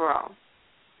blacks in a room,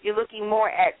 you're looking more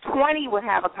at 20 would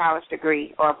have a college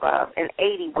degree or above, and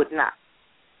 80 would not.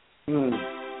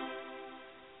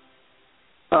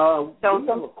 So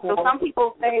some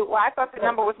people say, well, I thought the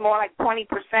number was more like 20%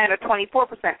 or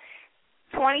 24%.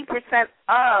 20%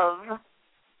 of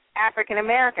African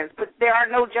Americans, but there are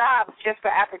no jobs just for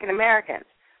African Americans.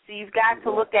 So you've got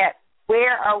to look at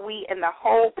where are we in the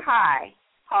whole pie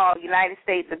called United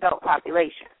States adult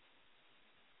population.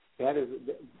 That is,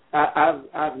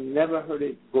 I've never heard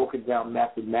it broken down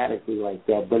mathematically like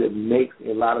that, but it makes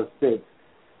a lot of sense.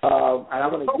 And I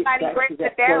want to nobody get back breaks to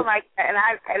that it down point. like that, and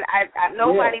I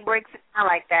nobody breaks it down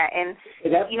like that. And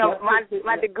you know,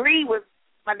 my degree was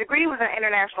in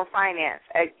international finance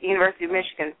at University of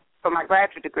Michigan for my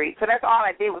graduate degree. So that's all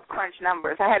I did was crunch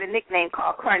numbers. I had a nickname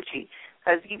called Crunchy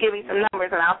because you give me some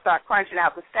numbers and I'll start crunching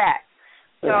out the stats.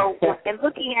 So in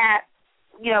looking at,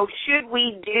 you know, should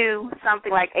we do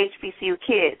something like HBCU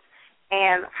Kids,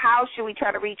 and how should we try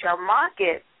to reach our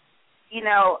market? You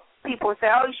know, people would say,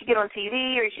 oh, you should get on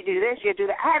TV, or you should do this, you should do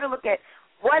that. I had to look at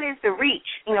what is the reach,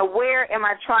 you know, where am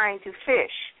I trying to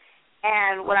fish?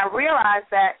 And when I realized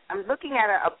that I'm looking at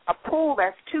a pool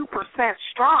that's 2%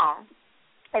 strong,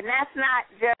 and that's not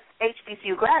just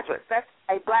HBCU graduates, that's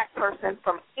a black person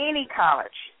from any college,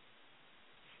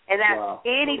 and that's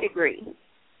any degree.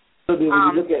 So then when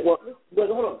you look at, well,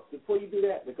 hold on, before you do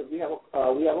that, because we have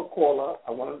a caller,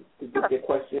 I want to get their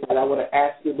question, and I want to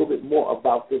ask you a little bit more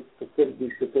about these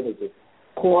percentages.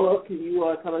 Caller, can you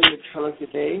tell us your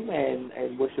name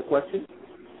and what's your question?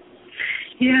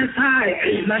 Yes, hi.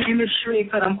 My name is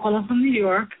Sharika. I'm calling from New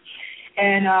York,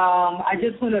 and I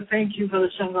just want to thank you, Brother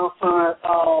Shango, for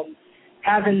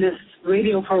having this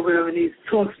radio program and these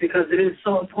talks, because it is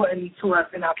so important to us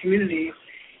in our community.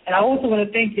 And I also want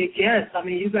to thank your guests. I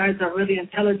mean, you guys are really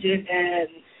intelligent, and,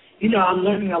 you know, I'm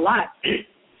learning a lot.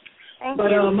 Thank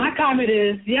but you. My comment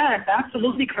is, yes,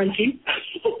 absolutely crunchy.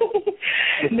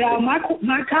 Now,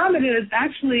 my comment is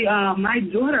actually my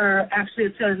daughter actually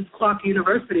attends Clark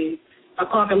University,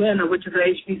 Clark Atlanta, which is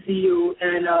a HBCU,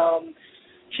 and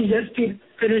she just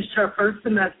finished her first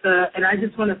semester. And I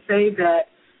just want to say that,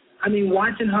 I mean,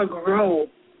 watching her grow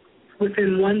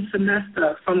within one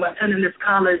semester from attending this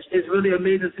college is really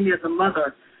amazing to me as a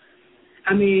mother.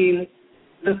 I mean,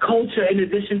 the culture, in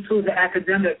addition to the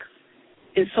academics,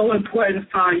 is so important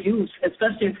for our youth,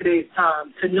 especially in today's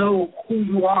time, to know who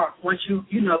you are once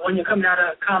when you're coming out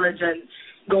of college and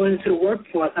going into the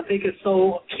workforce. I think it's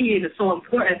so key and it's so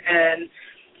important. And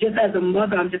just as a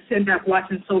mother, I'm just sitting back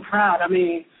watching, so proud. I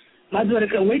mean, my daughter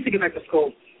couldn't wait to get back to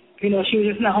school. You know, she was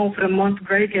just not home for the month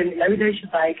break, and every day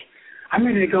she's like, I'm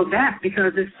ready to go back,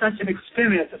 because it's such an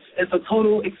experience. It's a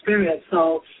total experience.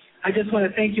 So I just want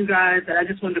to thank you guys, and I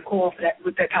just wanted to call for that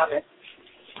with that comment.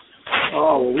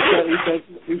 Oh, well,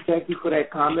 we thank you for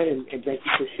that comment, and thank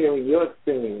you for sharing your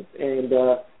experience. And,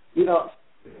 you know,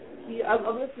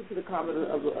 I'm listening to the comment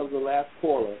of the last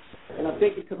caller, and I'm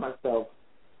thinking to myself,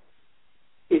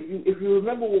 if you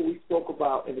remember what we spoke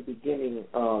about in the beginning,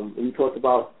 we talked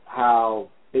about how,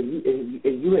 and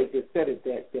you had just said it,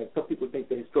 that some people think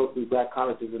that historically black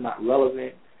colleges are not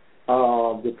relevant.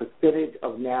 The percentage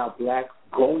of now blacks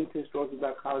going to historically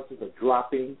black colleges are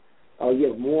dropping. You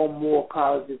have more and more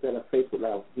colleges that are faced with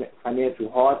financial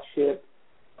hardship,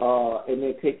 and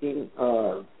they're taking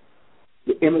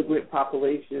the immigrant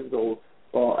populations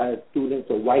or as students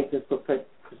or white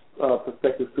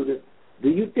prospective students. Do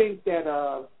you think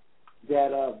that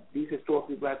these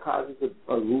historically black colleges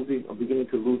are beginning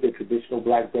to lose their traditional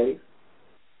black base?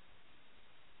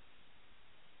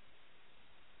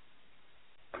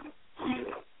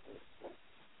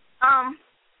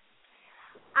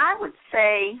 I would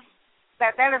say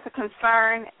that is a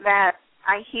concern that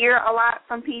I hear a lot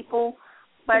from people,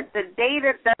 but the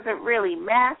data doesn't really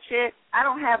match it. I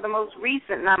don't have the most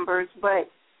recent numbers, but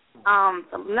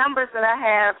the numbers that I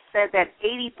have said that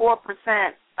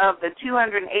 84% of the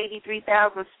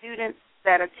 283,000 students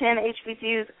that attend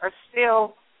HBCUs are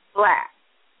still black.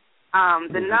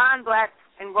 The non-black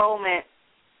enrollment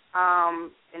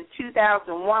in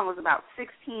 2001 was about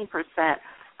 16%.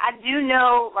 I do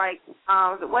know, like,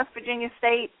 West Virginia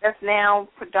State, that's now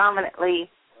predominantly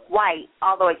white,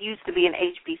 although it used to be an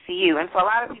HBCU. And so a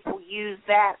lot of people use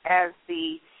that as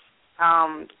the,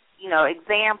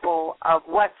 example of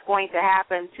what's going to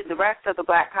happen to the rest of the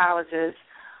black colleges.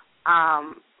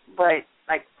 But,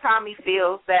 like, Tommy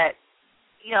feels that,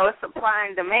 it's supply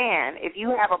and demand. If you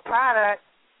have a product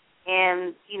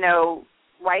and,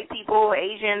 white people,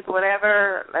 Asians,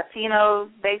 whatever, Latinos,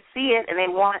 they see it and they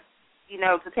want,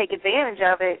 to take advantage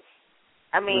of it,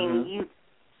 I mean,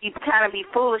 you'd kind of be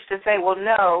foolish to say, well,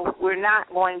 no, we're not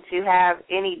going to have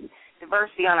any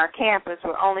diversity on our campus.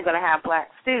 We're only going to have black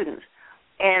students.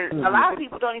 And a lot of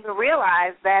people don't even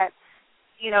realize that,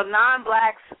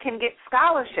 non-blacks can get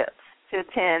scholarships to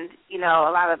attend, a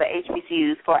lot of the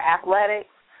HBCUs for athletics,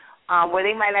 where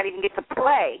they might not even get to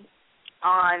play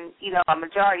on, a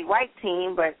majority white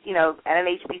team, but, at an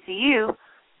HBCU,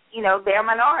 they're a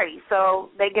minority. So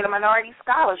they get a minority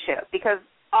scholarship because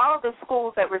all of the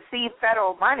schools that receive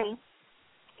federal money,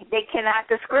 they cannot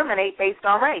discriminate based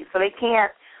on race. So they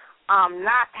can't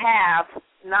not have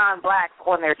non-blacks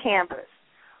on their campus.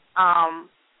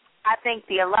 I think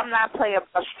the alumni play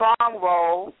a strong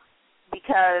role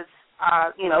because,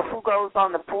 who goes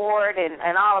on the board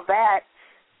and all of that.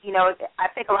 I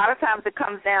think a lot of times it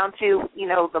comes down to,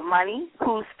 the money,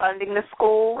 who's funding the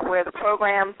school, where the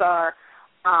programs are,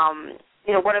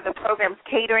 what are the programs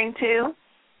catering to.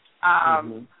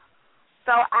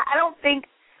 So I don't think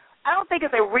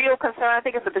it's a real concern. I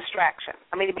think it's a distraction.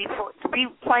 I mean, to be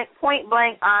point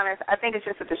blank honest, I think it's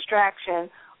just a distraction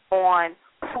on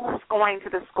who's going to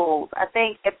the schools. I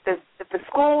think if the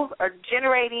schools are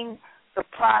generating the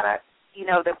product,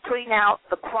 they're putting out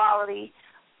the quality,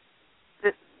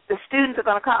 the students are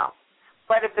going to come.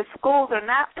 But if the schools are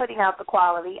not putting out the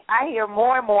quality, I hear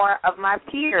more and more of my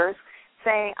peers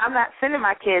saying, I'm not sending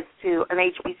my kids to an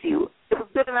HBCU. It was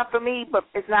good enough for me, but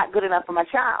it's not good enough for my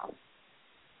child.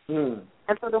 And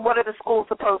so then what are the schools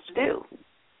supposed to do?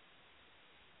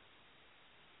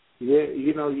 Yeah,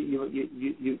 you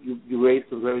raised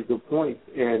some very good points,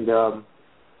 and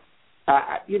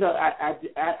I hear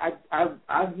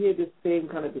this same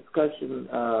kind of discussion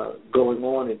going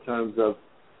on in terms of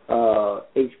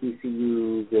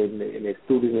HBCUs and their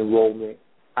student enrollment.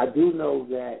 I do know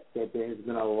that there has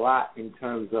been a lot in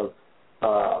terms of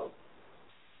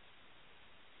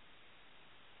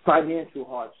financial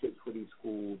hardships for these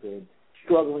schools and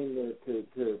struggling to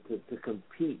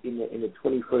compete in the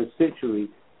 21st century.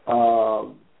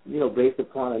 Based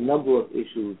upon a number of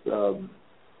issues. And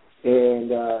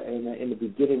in the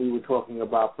beginning, we were talking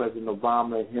about President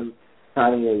Obama and him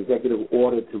signing an executive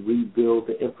order to rebuild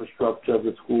the infrastructure of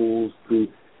the schools, to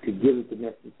give it the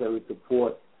necessary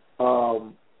support.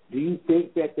 Do you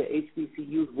think that the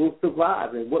HBCUs will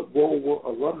survive, and what role will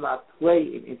alumni play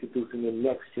in introducing the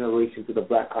next generation to the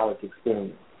black college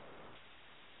experience?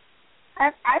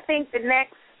 I think the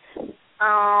next,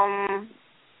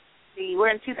 we're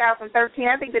in 2013,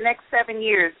 I think the next 7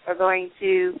 years are going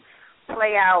to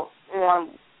play out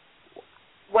on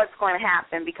what's going to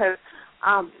happen because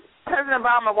President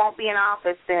Obama won't be in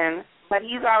office then, but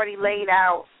he's already laid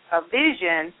out a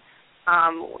vision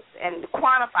and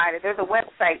quantified it. There's a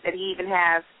website that he even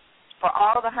has for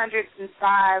all the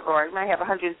 105 or he might have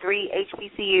 103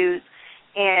 HBCUs,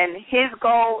 and his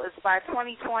goal is by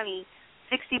 2020,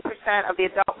 60% of the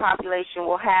adult population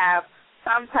will have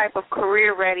some type of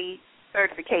career-ready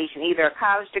certification, either a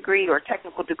college degree or a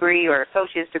technical degree or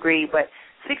associate's degree, but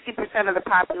 60% of the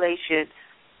population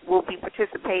will be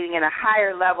participating in a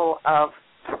higher level of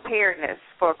preparedness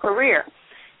for a career.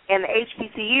 And the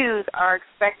HBCUs are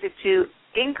expected to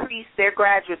increase their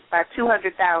graduates by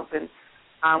 200,000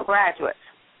 graduates.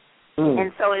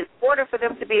 And so in order for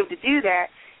them to be able to do that,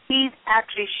 he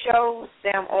actually shows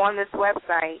them on this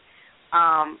website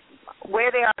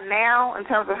where they are now in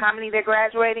terms of how many they're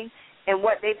graduating and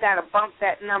what they've got to bump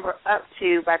that number up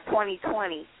to by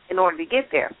 2020 in order to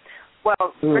get there.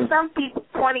 Well, for some people,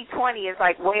 2020 is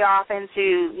like way off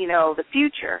into, the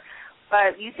future.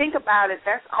 But you think about it,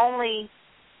 that's only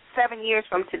 7 years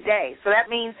from today. So that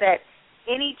means that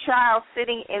any child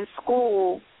sitting in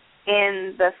school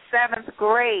in the 7th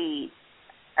grade,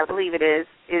 I believe it is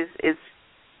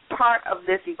part of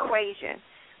this equation,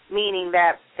 meaning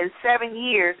that in 7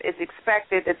 years it's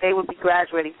expected that they would be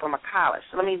graduating from a college.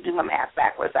 So let me do my math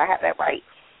backwards. I have that right.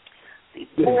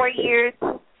 4 years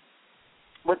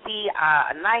would be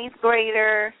a 9th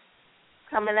grader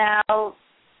coming out.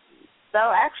 So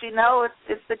actually, no,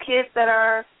 it's the kids that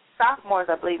are sophomores,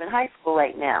 I believe, in high school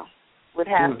right now would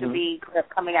have to be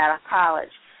coming out of college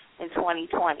in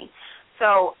 2020.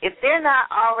 So if they're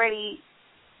not already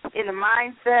in the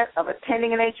mindset of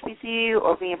attending an HBCU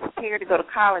or being prepared to go to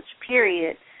college,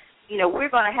 period, we're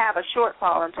going to have a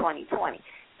shortfall in 2020.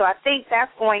 So I think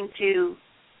that's going to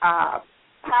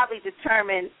probably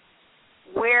determine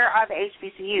where are the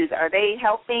HBCUs. Are they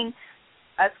helping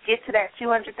us get to that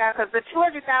 200,000? Because the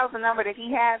 200,000 number that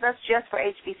he has, that's just for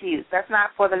HBCUs. That's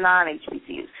not for the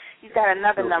non-HBCUs. He's got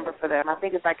another number for them. I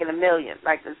think it's like in a million.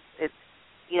 Like it's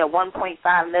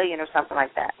 1.5 million or something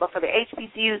like that. But for the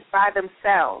HBCUs by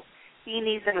themselves, he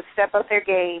needs them to step up their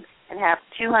game and have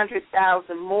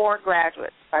 200,000 more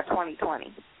graduates by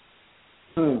 2020.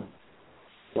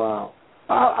 Wow.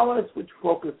 I want to switch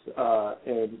focus,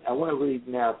 and I want to really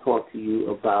now talk to you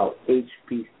about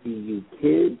HBCU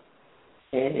Kids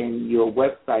and your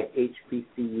website,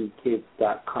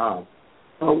 hbcukids.com.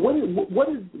 What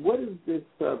is this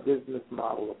business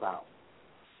model about?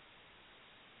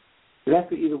 That's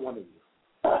for either one of you.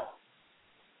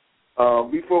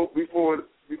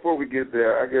 Before we get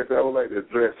there, I guess I would like to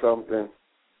address something.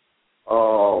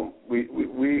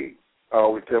 We I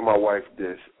always tell my wife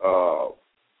this.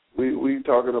 We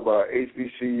talking about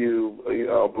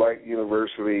HBCU, black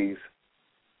universities.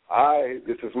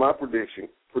 This is my prediction.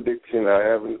 I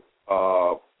haven't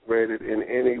read it in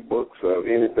any books of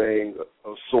anything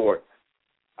of sort.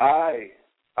 I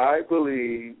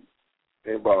believe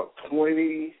in about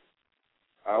 20.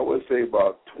 I would say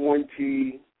about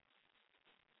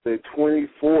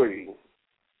 2040.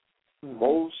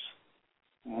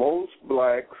 Most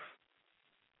blacks,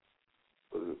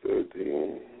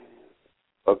 13.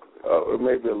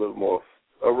 Maybe a little more.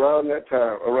 Around that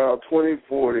time, around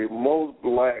 2040,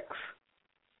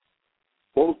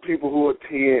 most people who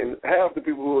attend, half the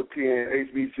people who attend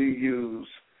HBCUs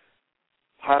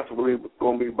possibly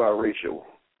going to be biracial.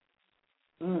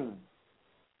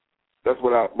 That's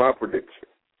my prediction.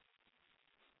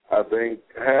 I think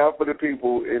half of the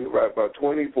people by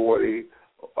 2040,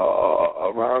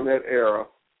 around that era,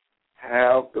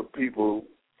 half the people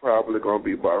probably going to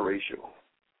be biracial.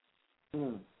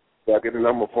 Did I get the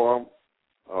number for them?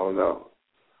 I don't know,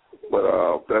 but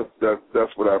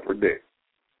that's what I predict.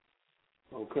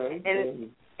 Okay. And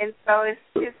so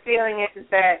his feeling is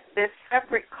that this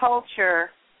separate culture,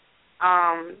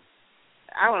 I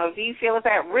don't know, do you feel it's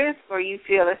at risk or you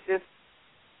feel it's just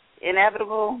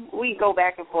inevitable? We go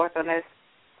back and forth on this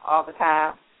all the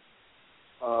time.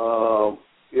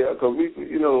 Yeah, because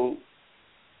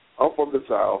I'm from the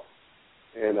South,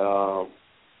 and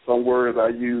some words I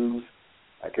use,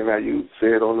 I cannot say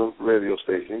it on the radio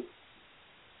station,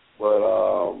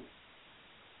 but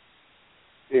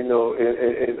and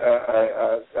I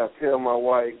tell my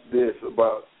wife this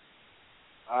about,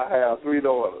 I have 3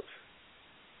 daughters,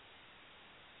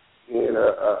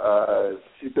 and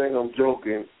she think I'm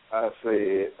joking. I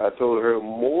told her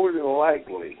more than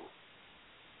likely,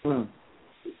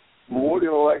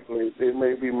 they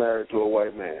may be married to a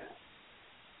white man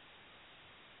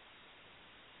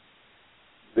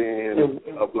than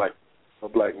a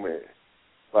black man.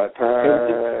 By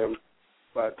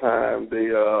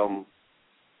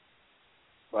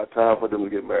time for them to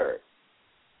get married.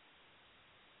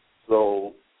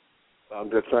 So I'm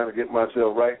just trying to get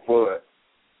myself right for it.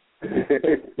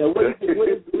 Now,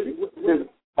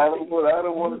 I don't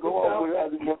want to go on with it. I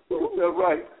just want to get myself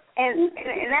right. And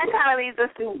that kind of leads us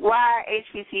to why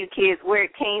HBCU Kids, where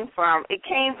it came from. It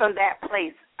came from that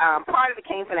place. Part of it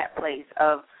came from that place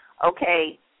of,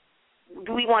 okay,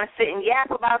 do we want to sit and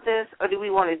yap about this, or do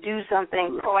we want to do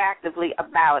something proactively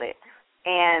about it?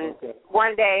 And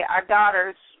one day, our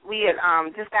daughters, we had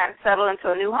just gotten settled into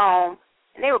a new home,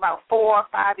 and they were about 4 or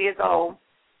 5 years old.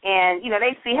 And,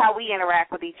 they see how we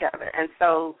interact with each other. And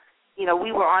so,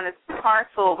 we were on this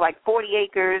parcel of like 40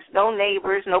 acres, no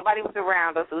neighbors, nobody was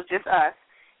around us. It was just us.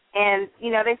 And,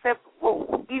 they said,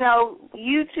 well,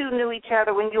 you two knew each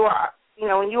other when you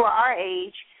were our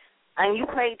age, and you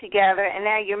played together, and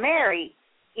now you're married.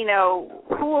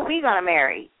 Who are we going to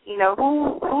marry?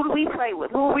 Who do we play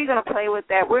with? Who are we going to play with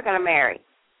that we're going to marry?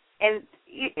 And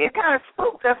it kind of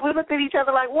spooked us. We looked at each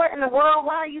other like, what in the world?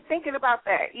 Why are you thinking about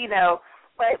that?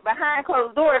 But behind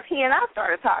closed doors, he and I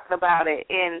started talking about it.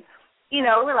 And,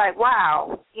 we're like,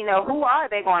 wow, who are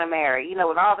they going to marry?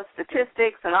 With all the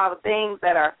statistics and all the things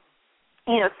that are,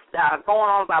 going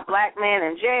on about black men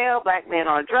in jail, black men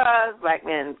on drugs, black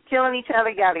men killing each other,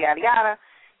 yada, yada, yada.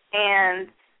 And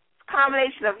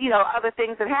combination of, other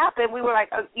things that happened, we were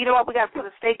like, you know what, we got to put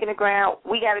a stake in the ground.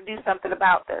 We got to do something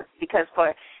about this, because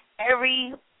for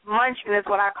every munchkin is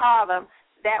what I call them,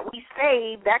 that we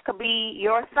save, that could be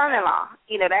your son-in-law.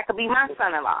 That could be my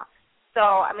son-in-law. So,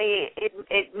 I mean,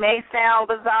 it may sound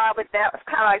bizarre, but that was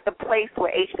kind of like the place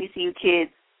where HBCU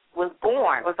Kids was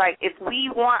born. It was like, if we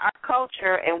want our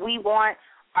culture and we want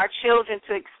our children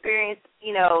to experience,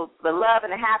 the love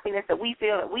and the happiness that we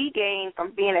feel that we gain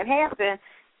from being at Hampton,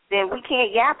 then we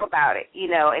can't yap about it,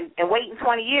 and waiting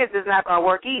 20 years is not going to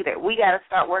work either. We got to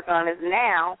start working on this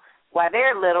now while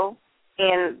they're little,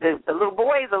 and the little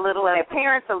boys are little, and their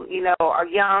parents are, are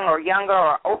young or younger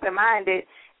or open-minded,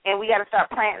 and we got to start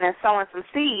planting and sowing some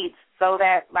seeds so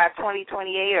that by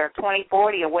 2028 or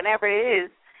 2040 or whatever it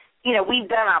is, we've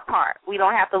done our part. We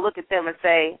don't have to look at them and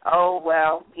say, oh,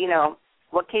 well,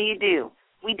 what can you do?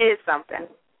 We did something,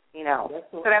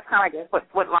 So that's kind of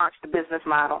like what launched the business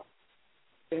model.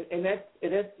 And that's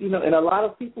and a lot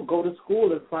of people go to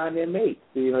school and find their mates.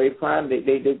 They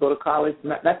go to college,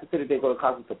 not to say that they go to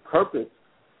college with the purpose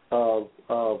of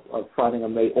finding a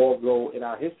mate, although in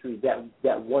our history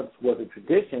that once was a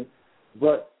tradition,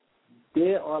 but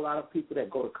there are a lot of people that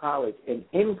go to college, and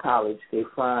in college they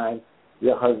find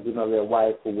their husband or their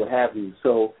wife or what have you.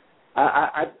 So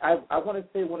I want to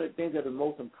say one of the things that is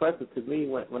most impressive to me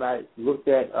when I looked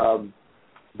at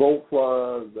both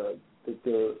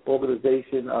the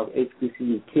organization of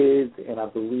HBCU Kids and I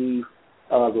believe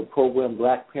the program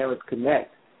Black Parents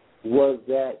Connect was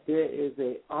that there is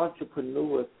an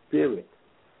entrepreneur spirit,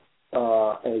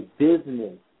 a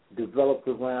business developed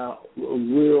around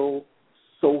real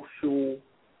social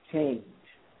change.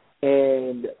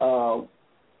 And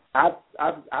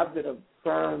I've been a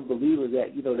firm believer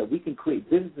that that we can create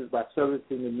businesses by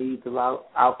servicing the needs of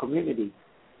our community.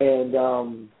 And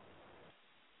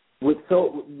what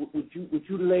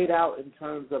you laid out in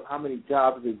terms of how many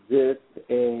jobs exist,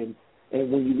 and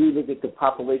when you really look at the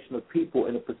population of people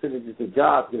and the percentages of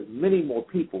jobs, there's many more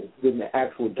people than the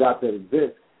actual jobs that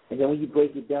exist. And then when you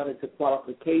break it down into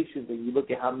qualifications and you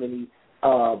look at how many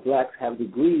blacks have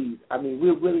degrees, I mean,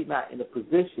 we're really not in a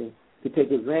position to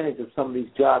take advantage of some of these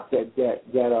jobs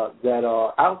that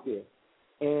are out there.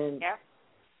 And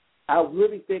I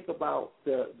really think about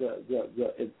the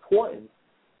importance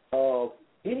of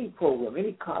any program,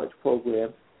 any college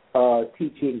program,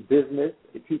 teaching business,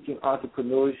 teaching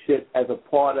entrepreneurship as a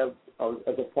part of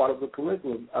the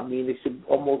curriculum. I mean, it should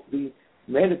almost be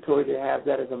mandatory to have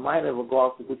that as a minor,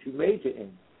 regardless of what you major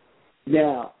in.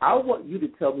 Now, I want you to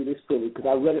tell me this story because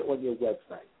I read it on your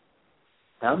website.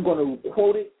 I'm going to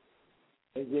quote it,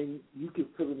 and then you can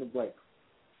fill in the blanks.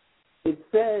 It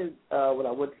says when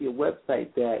I went to your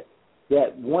website that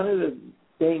one of the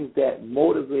things that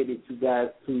motivated you guys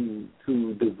to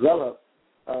develop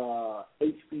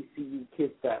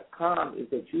HBCUKids.com is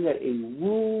that you had a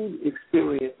rude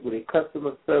experience with a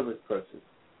customer service person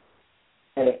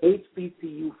at an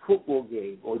HBCU football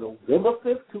game on November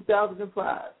 5th,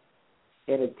 2005.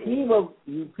 And a team of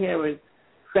you parents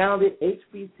founded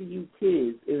HBCU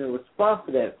Kids in response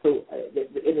to that. So,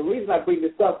 and the reason I bring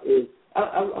this up is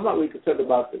I'm not really concerned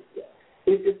about this yet.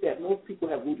 It's just that most people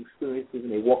have rude experiences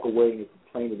and they walk away and they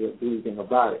complain and they don't do anything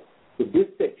about it. But this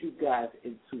set you guys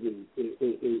into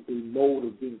a mode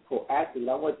of being proactive. And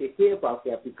I want to hear about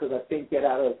that because I think that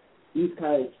out of these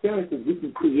kind of experiences, we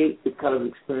can create the kind of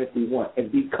experience we want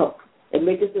and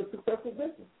make it a successful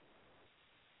business.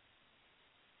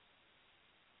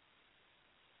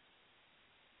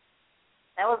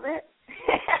 That was it.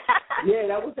 Yeah,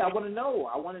 that was. I want to know.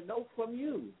 I want to know from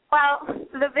you. Well,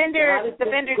 the vendor.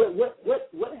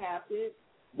 What happened?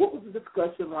 What was the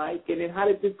discussion like? And then how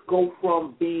did this go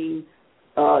from being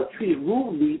treated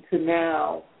rudely to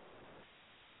now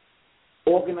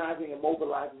organizing and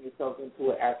mobilizing yourself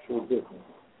into an actual business?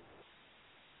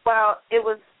 Well, it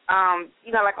was,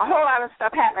 like a whole lot of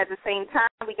stuff happened at the same time.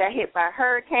 We got hit by a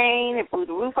hurricane. It blew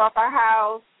the roof off our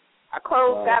house. Our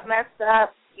clothes got messed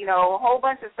up. A whole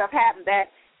bunch of stuff happened that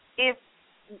if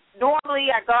normally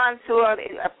I gone to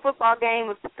a football game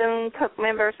with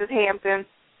Bethune-Cookman versus Hampton,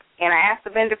 and I asked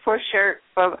the vendor for a shirt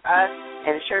for us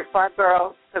and a shirt for our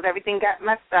girls because everything got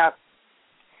messed up.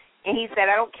 And he said,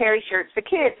 I don't carry shirts for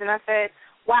kids. And I said,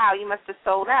 wow, you must have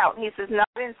sold out. And he says, no,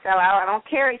 I didn't sell out. I don't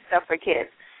carry stuff for kids.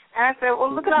 And I said,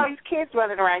 well, look at all these kids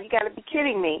running around. You got to be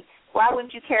kidding me. Why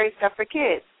wouldn't you carry stuff for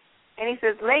kids? And he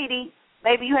says, lady,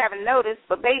 maybe you haven't noticed,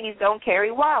 but babies don't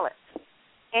carry wallets.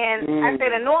 And I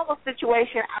said, in a normal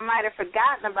situation, I might have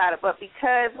forgotten about it, but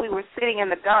because we were sitting in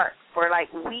the dark for like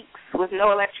weeks with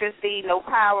no electricity, no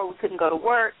power, we couldn't go to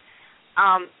work,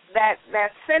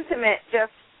 that sentiment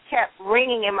just kept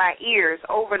ringing in my ears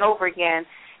over and over again.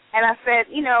 And I said,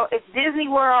 if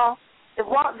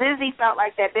Walt Disney felt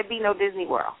like that, there'd be no Disney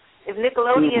World. If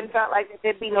Nickelodeon felt like that,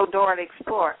 there'd be no Dora the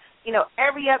Explorer.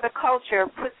 every other culture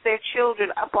puts their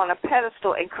children up on a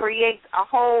pedestal and creates a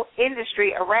whole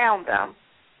industry around them.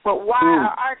 But why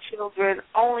are our children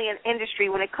only an industry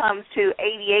when it comes to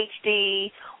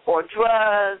ADHD or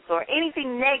drugs or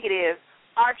anything negative?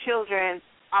 Our children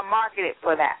are marketed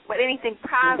for that. But anything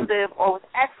positive or with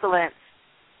excellence,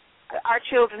 our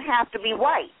children have to be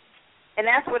white. And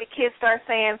that's where the kids start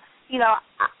saying,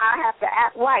 I have to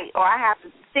act white, or I have to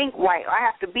think white, or I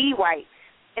have to be white.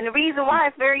 And the reason why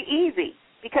is very easy,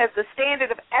 because the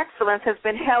standard of excellence has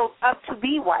been held up to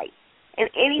be white. And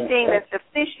anything that's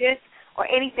deficient or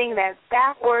anything that's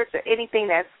backwards or anything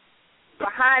that's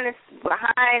behind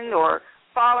or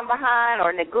falling behind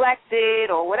or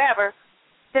neglected or whatever,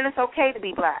 then it's okay to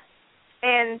be black.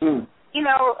 And,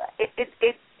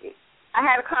 I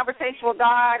had a conversation with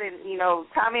God, and,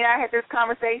 Tommy and I had this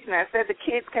conversation. I said the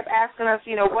kids kept asking us,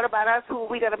 what about us? Who are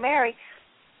we going to marry?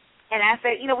 And I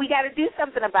said, we got to do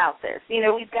something about this.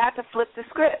 We've got to flip the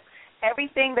script.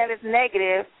 Everything that is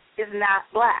negative is not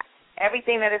black.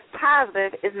 Everything that is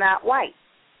positive is not white.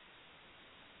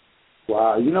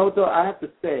 Wow. Though, I have to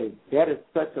say, that is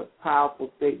such a powerful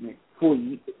statement for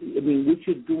you. I mean, what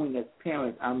you're doing as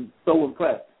parents, I'm so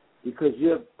impressed, because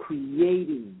you're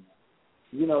creating,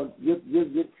 you're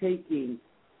taking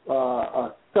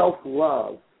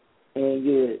self-love, and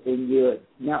you're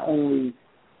not only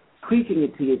preaching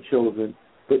it to your children,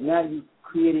 but now you're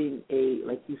creating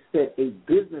like you said, a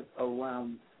business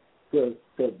around the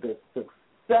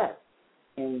success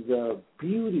and the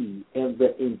beauty and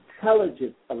the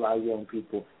intelligence of our young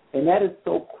people. And that is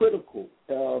so critical.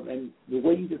 And the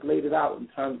way you just laid it out in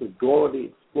terms of Dora the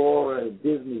Explorer and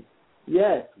Disney,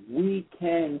 yes, we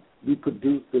can be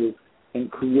producers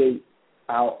and create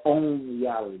our own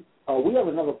reality. We have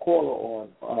another caller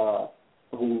on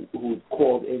who's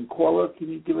called in. Caller, can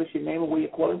you give us your name and where you're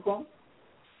calling from?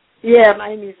 Yeah,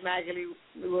 my name is Maggie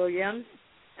Williams.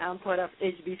 I'm part of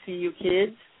HBCU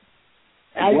Kids.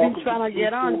 I've been trying to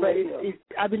get on, but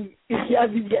I've been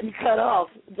getting cut off.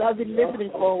 So I've been listening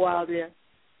for a while there.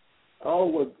 Oh,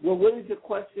 well, what is your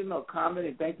question or comment,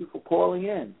 and thank you for calling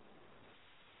in.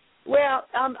 Well,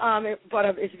 I'm part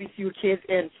of HBCU Kids,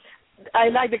 and I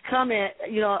like the comment.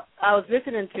 I was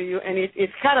listening to you, and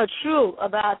it's kind of true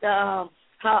about how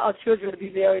our children will be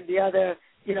married, the other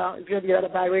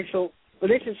biracial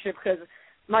relationship, because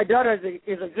my daughter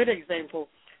is a good example.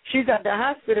 She's at the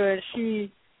hospital, and she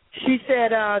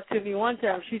said to me one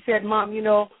time, she said, Mom,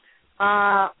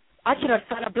 I should have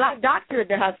found a black doctor at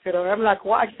the hospital. I'm like,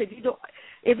 why? She said,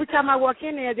 every time I walk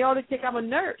in there, they always think I'm a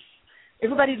nurse.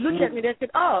 Everybody look at me, they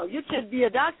said, oh, you can't be a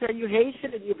doctor. You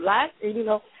Haitian and you black. And,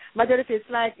 my daughter said, it's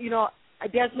like,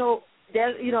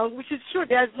 which is true,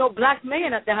 there's no black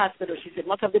man at the hospital. She said,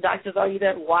 most of the doctors are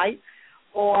either white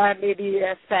or maybe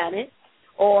Hispanic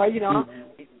or,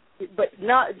 but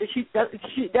no,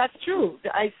 that's true.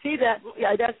 I see that.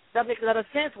 Yeah, that makes a lot of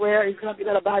sense. Where it's going to be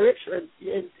a biracial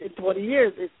in 20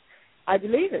 years. I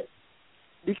believe it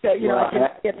because I can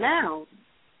see it now.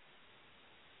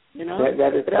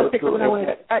 That is so true.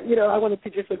 I wanted to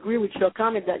just agree with your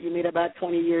comment that you made about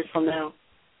 20 years from now.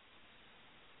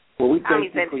 Well, we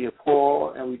thank you for your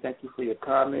call, and we thank you for your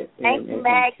comment and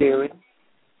sharing.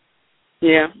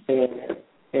 Yeah.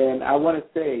 And I want to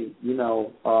say,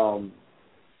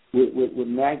 what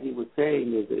Maggie was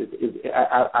saying is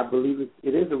I believe it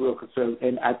is a real concern,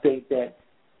 and I think that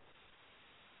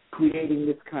creating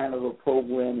this kind of a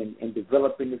program and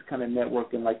developing this kind of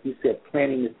network, and like you said,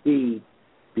 planting the seed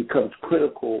becomes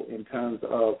critical in terms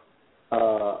of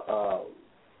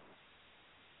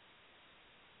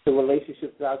the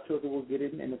relationships that our children will get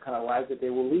in and the kind of lives that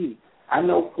they will lead. I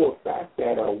know for a fact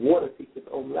that water seeks its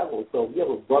own level. So if you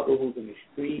have a brother who's in the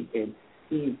street and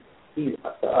he's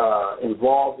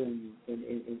involved in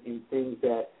things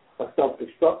that are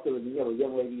self-destructive, and you have a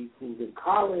young lady who's in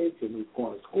college and who's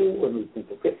going to school and who's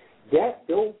thinking,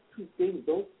 those two things,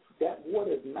 that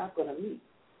water is not going to meet.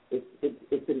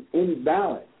 It's an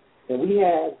imbalance, and we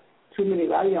have too many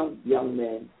of our young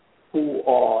men who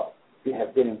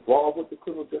have been involved with the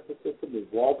criminal justice system,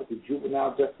 involved with the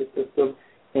juvenile justice system,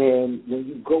 and when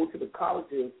you go to the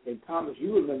colleges, and Thomas,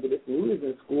 you remember this when we was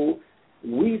in school,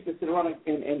 we used to sit around and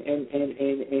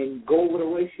go over the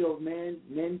ratio of men,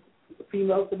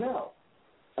 females to males.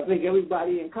 I think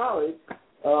everybody in college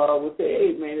would say,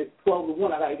 hey, man, it's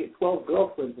 12-1. I got to get 12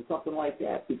 girlfriends or something like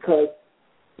that because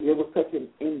there was such an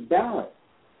imbalance.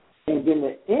 And then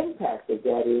the impact of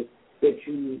that is that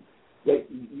you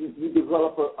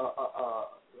develop a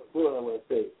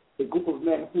group of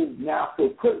men who now feel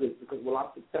privileged because, well,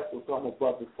 I'm successful, so I'm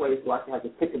above the fray, so I can have the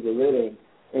pick of the living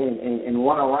and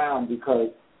run around because,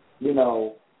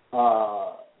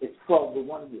 it's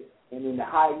 12-1 here. And then the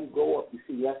higher you go up, you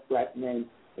see less black men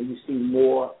and you see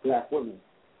more black women.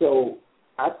 So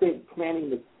I think planting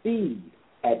the seed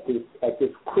at this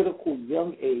critical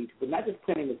young age, but not just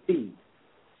planting the seed,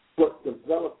 but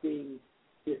developing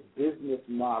this business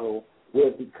model where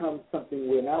it becomes something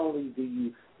where not only do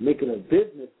you make it a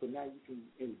business, but now you can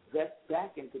invest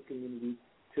back into community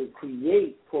to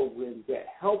create programs that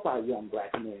help our young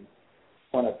black men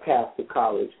on a path to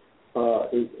college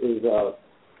is a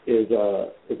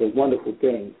wonderful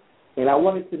thing. And I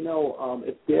wanted to know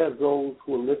if there are those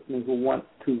who are listening who want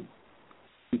to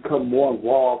become more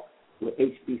involved with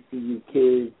HBCU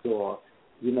kids, or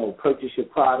purchase your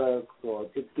products, or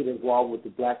just get involved with the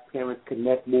Black Parents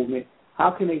Connect movement. How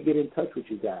can they get in touch with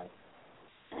you guys?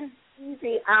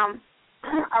 Easy.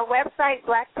 Our website,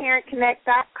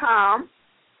 blackparentconnect.com,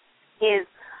 is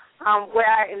where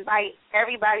I invite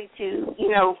everybody to,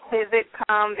 visit,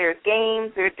 come. There's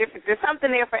games. There's something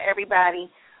there for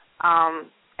everybody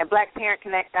at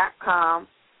blackparentconnect.com.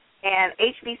 And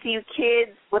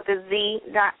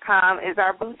HBCUkids.com is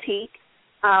our boutique.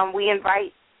 We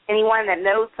invite anyone that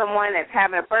knows someone that's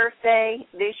having a birthday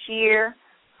this year,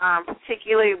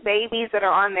 particularly babies that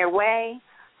are on their way.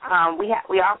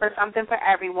 We offer something for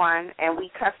everyone, and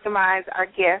we customize our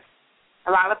gifts.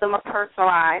 A lot of them are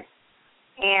personalized.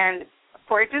 And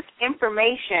for just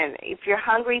information, if you're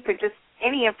hungry for just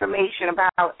any information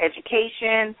about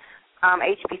education,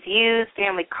 HBCUs,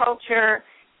 family culture,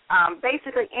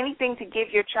 basically anything to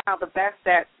give your child the best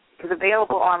that is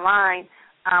available online,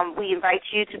 we invite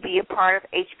you to be a part of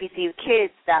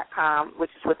HBCUkids.com,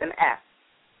 which is with an S.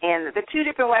 And the two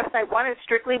different websites, one is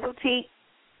strictly boutique,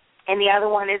 and the other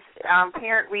one is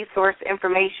parent resource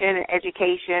information and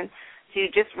education to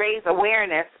just raise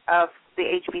awareness of the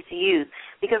HBCUs,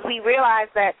 because we realize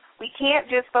that we can't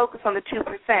just focus on the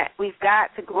 2%. We've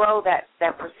got to grow that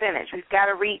percentage. We've got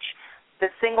to reach the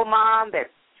single mom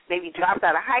that maybe dropped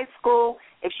out of high school.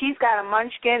 If she's got a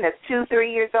munchkin that's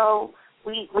 2-3 years old,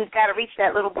 we've got to reach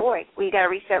that little boy. We've got to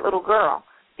reach that little girl,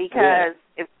 because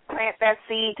if we plant that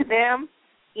seed to them,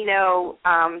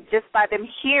 just by them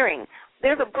hearing.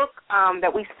 There's a book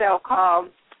that we sell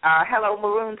called Hello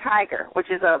Maroon Tiger,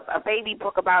 which is a baby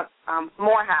book about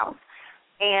Morehouse.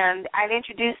 And I'd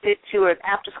introduced it to an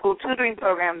after-school tutoring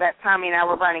program that Tommy and I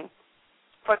were running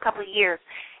for a couple of years.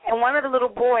 And one of the little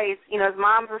boys, his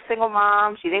mom's a single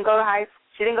mom. She didn't go to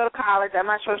college. I'm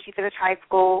not sure if she finished high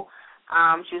school.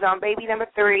 She was on baby number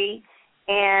 3,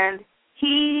 and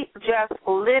he just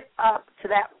lit up to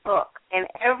that book. And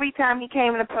every time he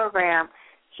came in the program,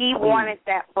 he wanted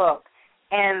that book.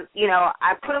 And,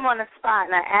 I put him on the spot,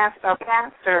 and I asked our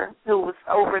pastor, who was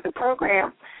over the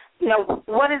program,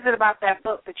 what is it about that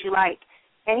book that you like?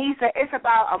 And he said, it's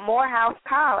about a Morehouse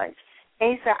college.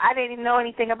 And he said, I didn't even know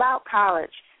anything about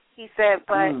college. He said,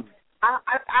 but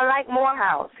I like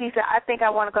Morehouse. He said, I think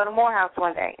I want to go to Morehouse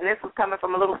one day. And this was coming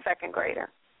from a little second grader.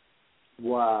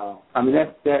 Wow. I mean,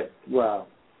 wow.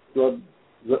 So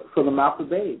the mouth of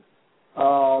babes.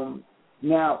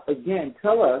 Now, again,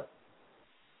 tell us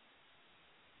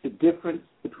the difference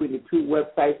between the two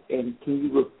websites, and can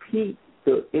you repeat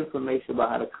the information about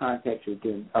how to contact you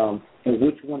again, and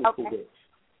which one is for which?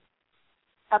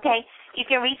 Okay. You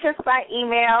can reach us by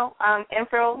email,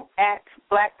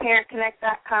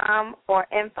 info@blackparentconnect.com or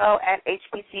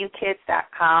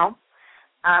info@hbcukids.com.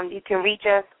 You can reach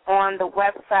us on the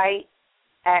website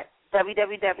at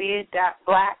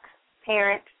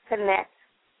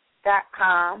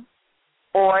www.blackparentconnect.com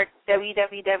or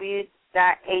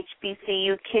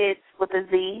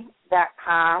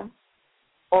www.hbcukids.com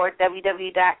or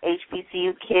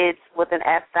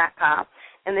www.hbcukids.com.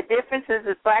 And the difference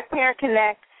is Black Parent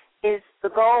Connect the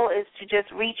goal is to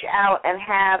just reach out and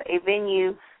have a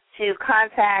venue to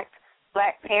contact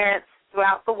Black parents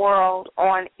throughout the world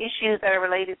on issues that are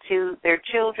related to their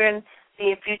children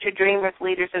being future dreamers,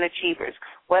 leaders, and achievers.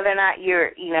 Whether or not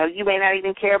you may not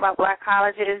even care about Black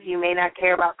colleges, you may not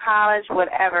care about college,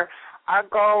 whatever. Our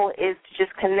goal is to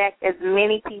just connect as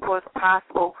many people as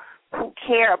possible who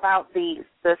care about the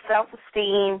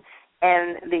self-esteem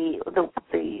and the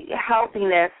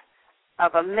healthiness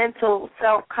of a mental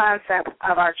self-concept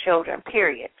of our children,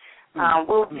 period.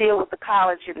 We'll deal with the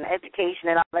college and the education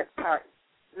and all that part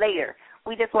later.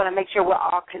 We just want to make sure we're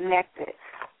all connected.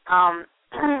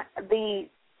 The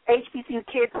HBCU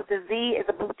Kids with the Z is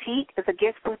a boutique. It's a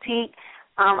gift boutique.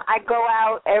 I go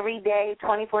out every day,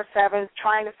 24/7,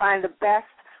 trying to find the best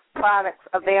products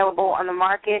available on the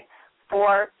market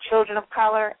for children of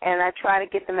color, and I try to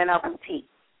get them in our boutique.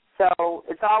 So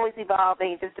it's always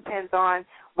evolving. It just depends on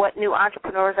what new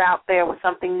entrepreneurs out there with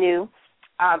something new.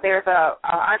 There's an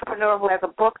entrepreneur who has a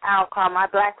book out called My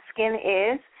Black Skin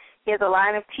Is. He has a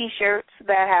line of T-shirts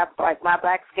that have, like, My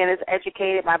Black Skin is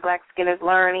Educated, My Black Skin is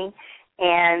Learning,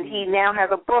 and he now has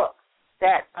a book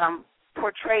that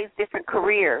portrays different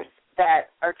careers that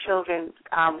our children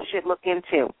should look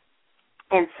into.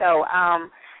 And so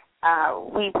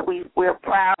we're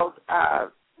proud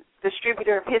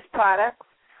distributor of his products.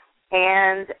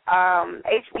 And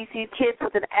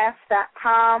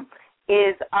HBCUKids.com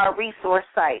is our resource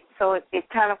site. So it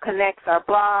kind of connects our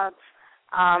blogs.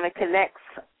 It connects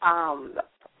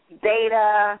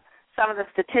data, some of the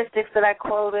statistics that I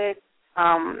quoted.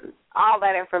 All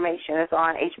that information is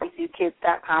on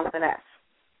HBCUKids.com with an S.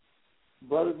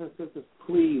 Brothers and sisters,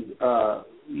 please,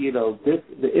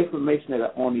 the information that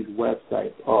are on these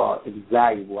websites are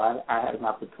invaluable. I had an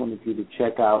opportunity to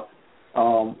check out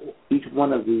each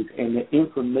one of these, and the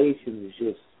information is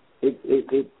just,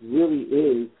 it really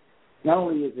is, not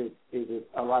only is it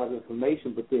a lot of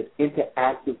information, but there's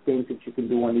interactive things that you can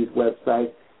do on these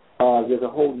websites. There's a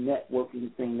whole networking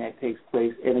thing that takes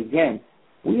place. And, again,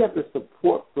 we have to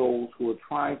support those who are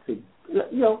trying to,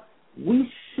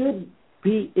 we should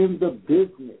be in the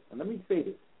business. And let me say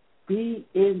this, be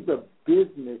in the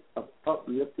business of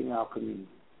uplifting our community,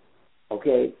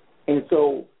 okay? And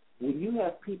so when you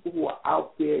have people who are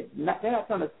out there, they're not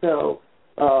trying to sell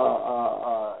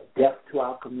death to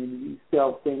our community,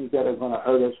 sell things that are going to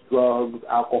hurt us, drugs,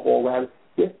 alcohol, whatever.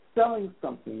 They're selling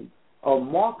something or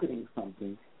marketing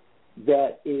something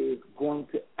that is going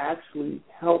to actually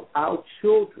help our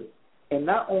children. And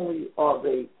not only are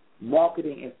they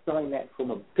marketing and selling that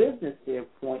from a business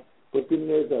standpoint, but then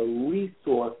there's a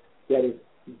resource that is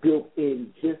built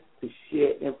in just to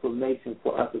share information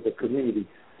for us as a community.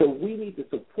 So we need to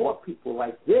support people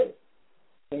like this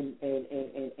and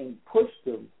push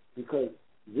them, because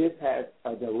this has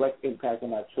a direct impact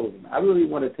on our children. I really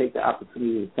want to take the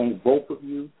opportunity to thank both of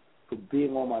you for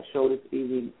being on my show this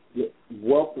evening. The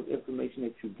wealth of information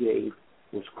that you gave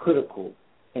was critical.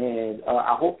 And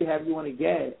I hope to have you on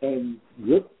again. And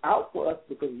look out for us,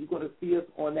 because you're going to see us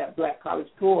on that Black College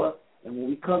tour. And when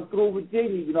we come through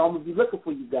Virginia, I'm going to be looking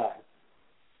for you guys.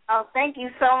 Oh, thank you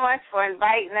so much for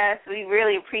inviting us. We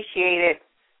really appreciate it.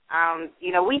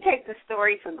 We take the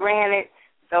story for granted,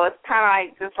 so it's kind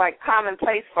of just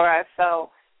commonplace for us. So,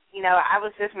 I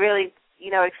was just really,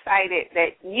 excited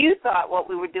that you thought what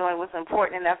we were doing was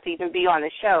important enough to even be on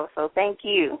the show. So thank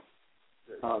you.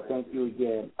 Thank you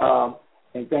again.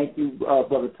 And thank you,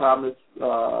 Brother Thomas,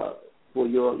 for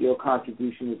your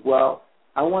contribution as well.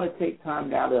 I want to take time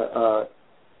now to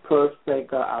first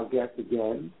thank our guest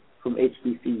again from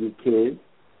HBCU Kids.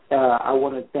 I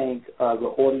want to thank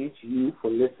the audience, you, for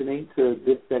listening to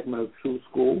this segment of TRU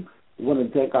Skool. I want to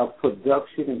thank our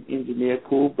production and engineer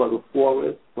crew, Brother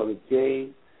Forrest, Brother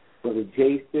James, Brother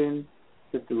Jason,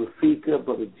 Sister Rafika,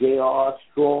 Brother J.R.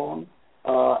 Strong,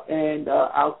 and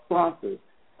our sponsors.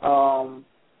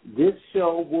 This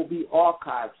show will be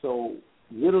archived, so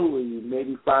literally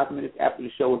maybe 5 minutes after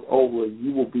the show is over,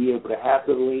 you will be able to have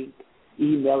the link,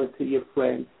 email it to your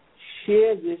friends.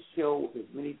 Share this show with as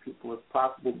many people as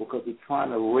possible, because we're trying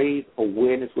to raise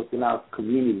awareness within our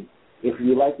community. If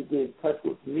you'd like to get in touch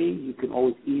with me, you can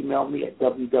always email me at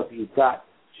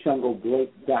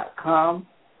www.shangoblake.com.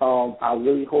 I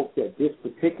really hope that this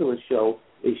particular show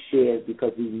is shared,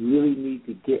 because we really need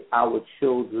to get our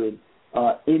children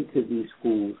into these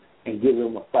schools and give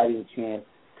them a fighting chance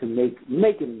to make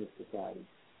it in this society.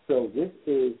 So this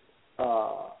is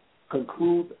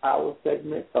concludes our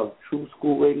segment of TRU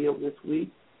Skool Radio this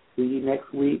week. See you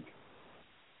next week.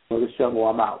 Brother Shango,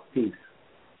 I'm out. Peace.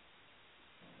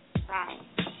 Bye.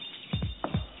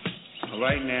 All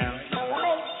right now.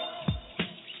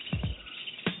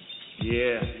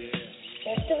 Yeah.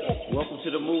 Welcome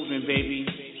to the movement, baby.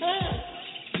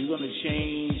 We're going to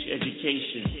change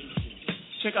education.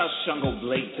 Check out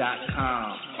ShangoBlake.com.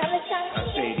 I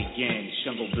say it again,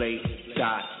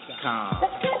 ShangoBlake.com.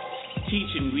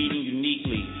 Teaching reading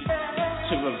uniquely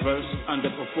to reverse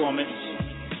underperformance.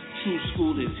 TRU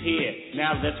Skool is here.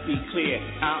 Now let's be clear.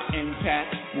 Our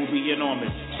impact will be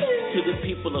enormous. To the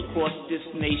people across this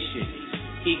nation,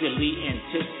 eagerly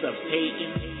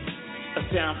anticipating a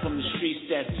sound from the streets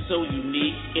that's so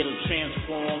unique, it'll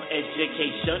transform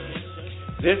education.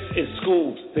 This is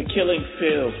school, the killing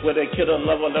field, where they kill the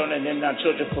love of learning and our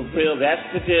children for real. That's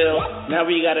the deal. Now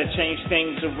we got to change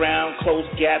things around, close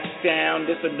gaps down.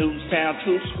 This a new sound,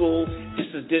 TRU Skool. This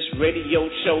is this radio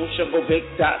show,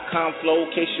 ShangoBlake.com flow,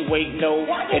 in case you ain't know.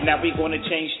 And now we going to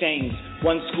change things,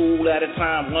 one school at a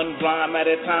time, one rhyme at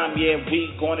a time. Yeah,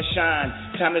 we going to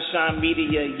shine. Time to shine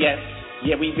media, yes.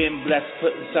 Yeah, we've been blessed,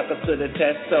 putting suckers to the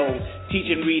test. So,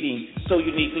 teaching reading so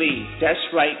uniquely. That's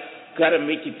right. Gotta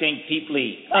make you think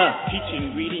deeply.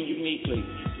 Teaching reading uniquely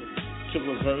to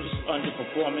reverse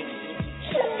underperformance.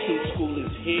 TRU Skool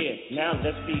is here. Now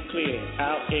let's be clear.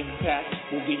 Our impact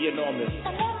will be enormous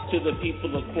to the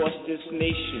people across this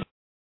nation.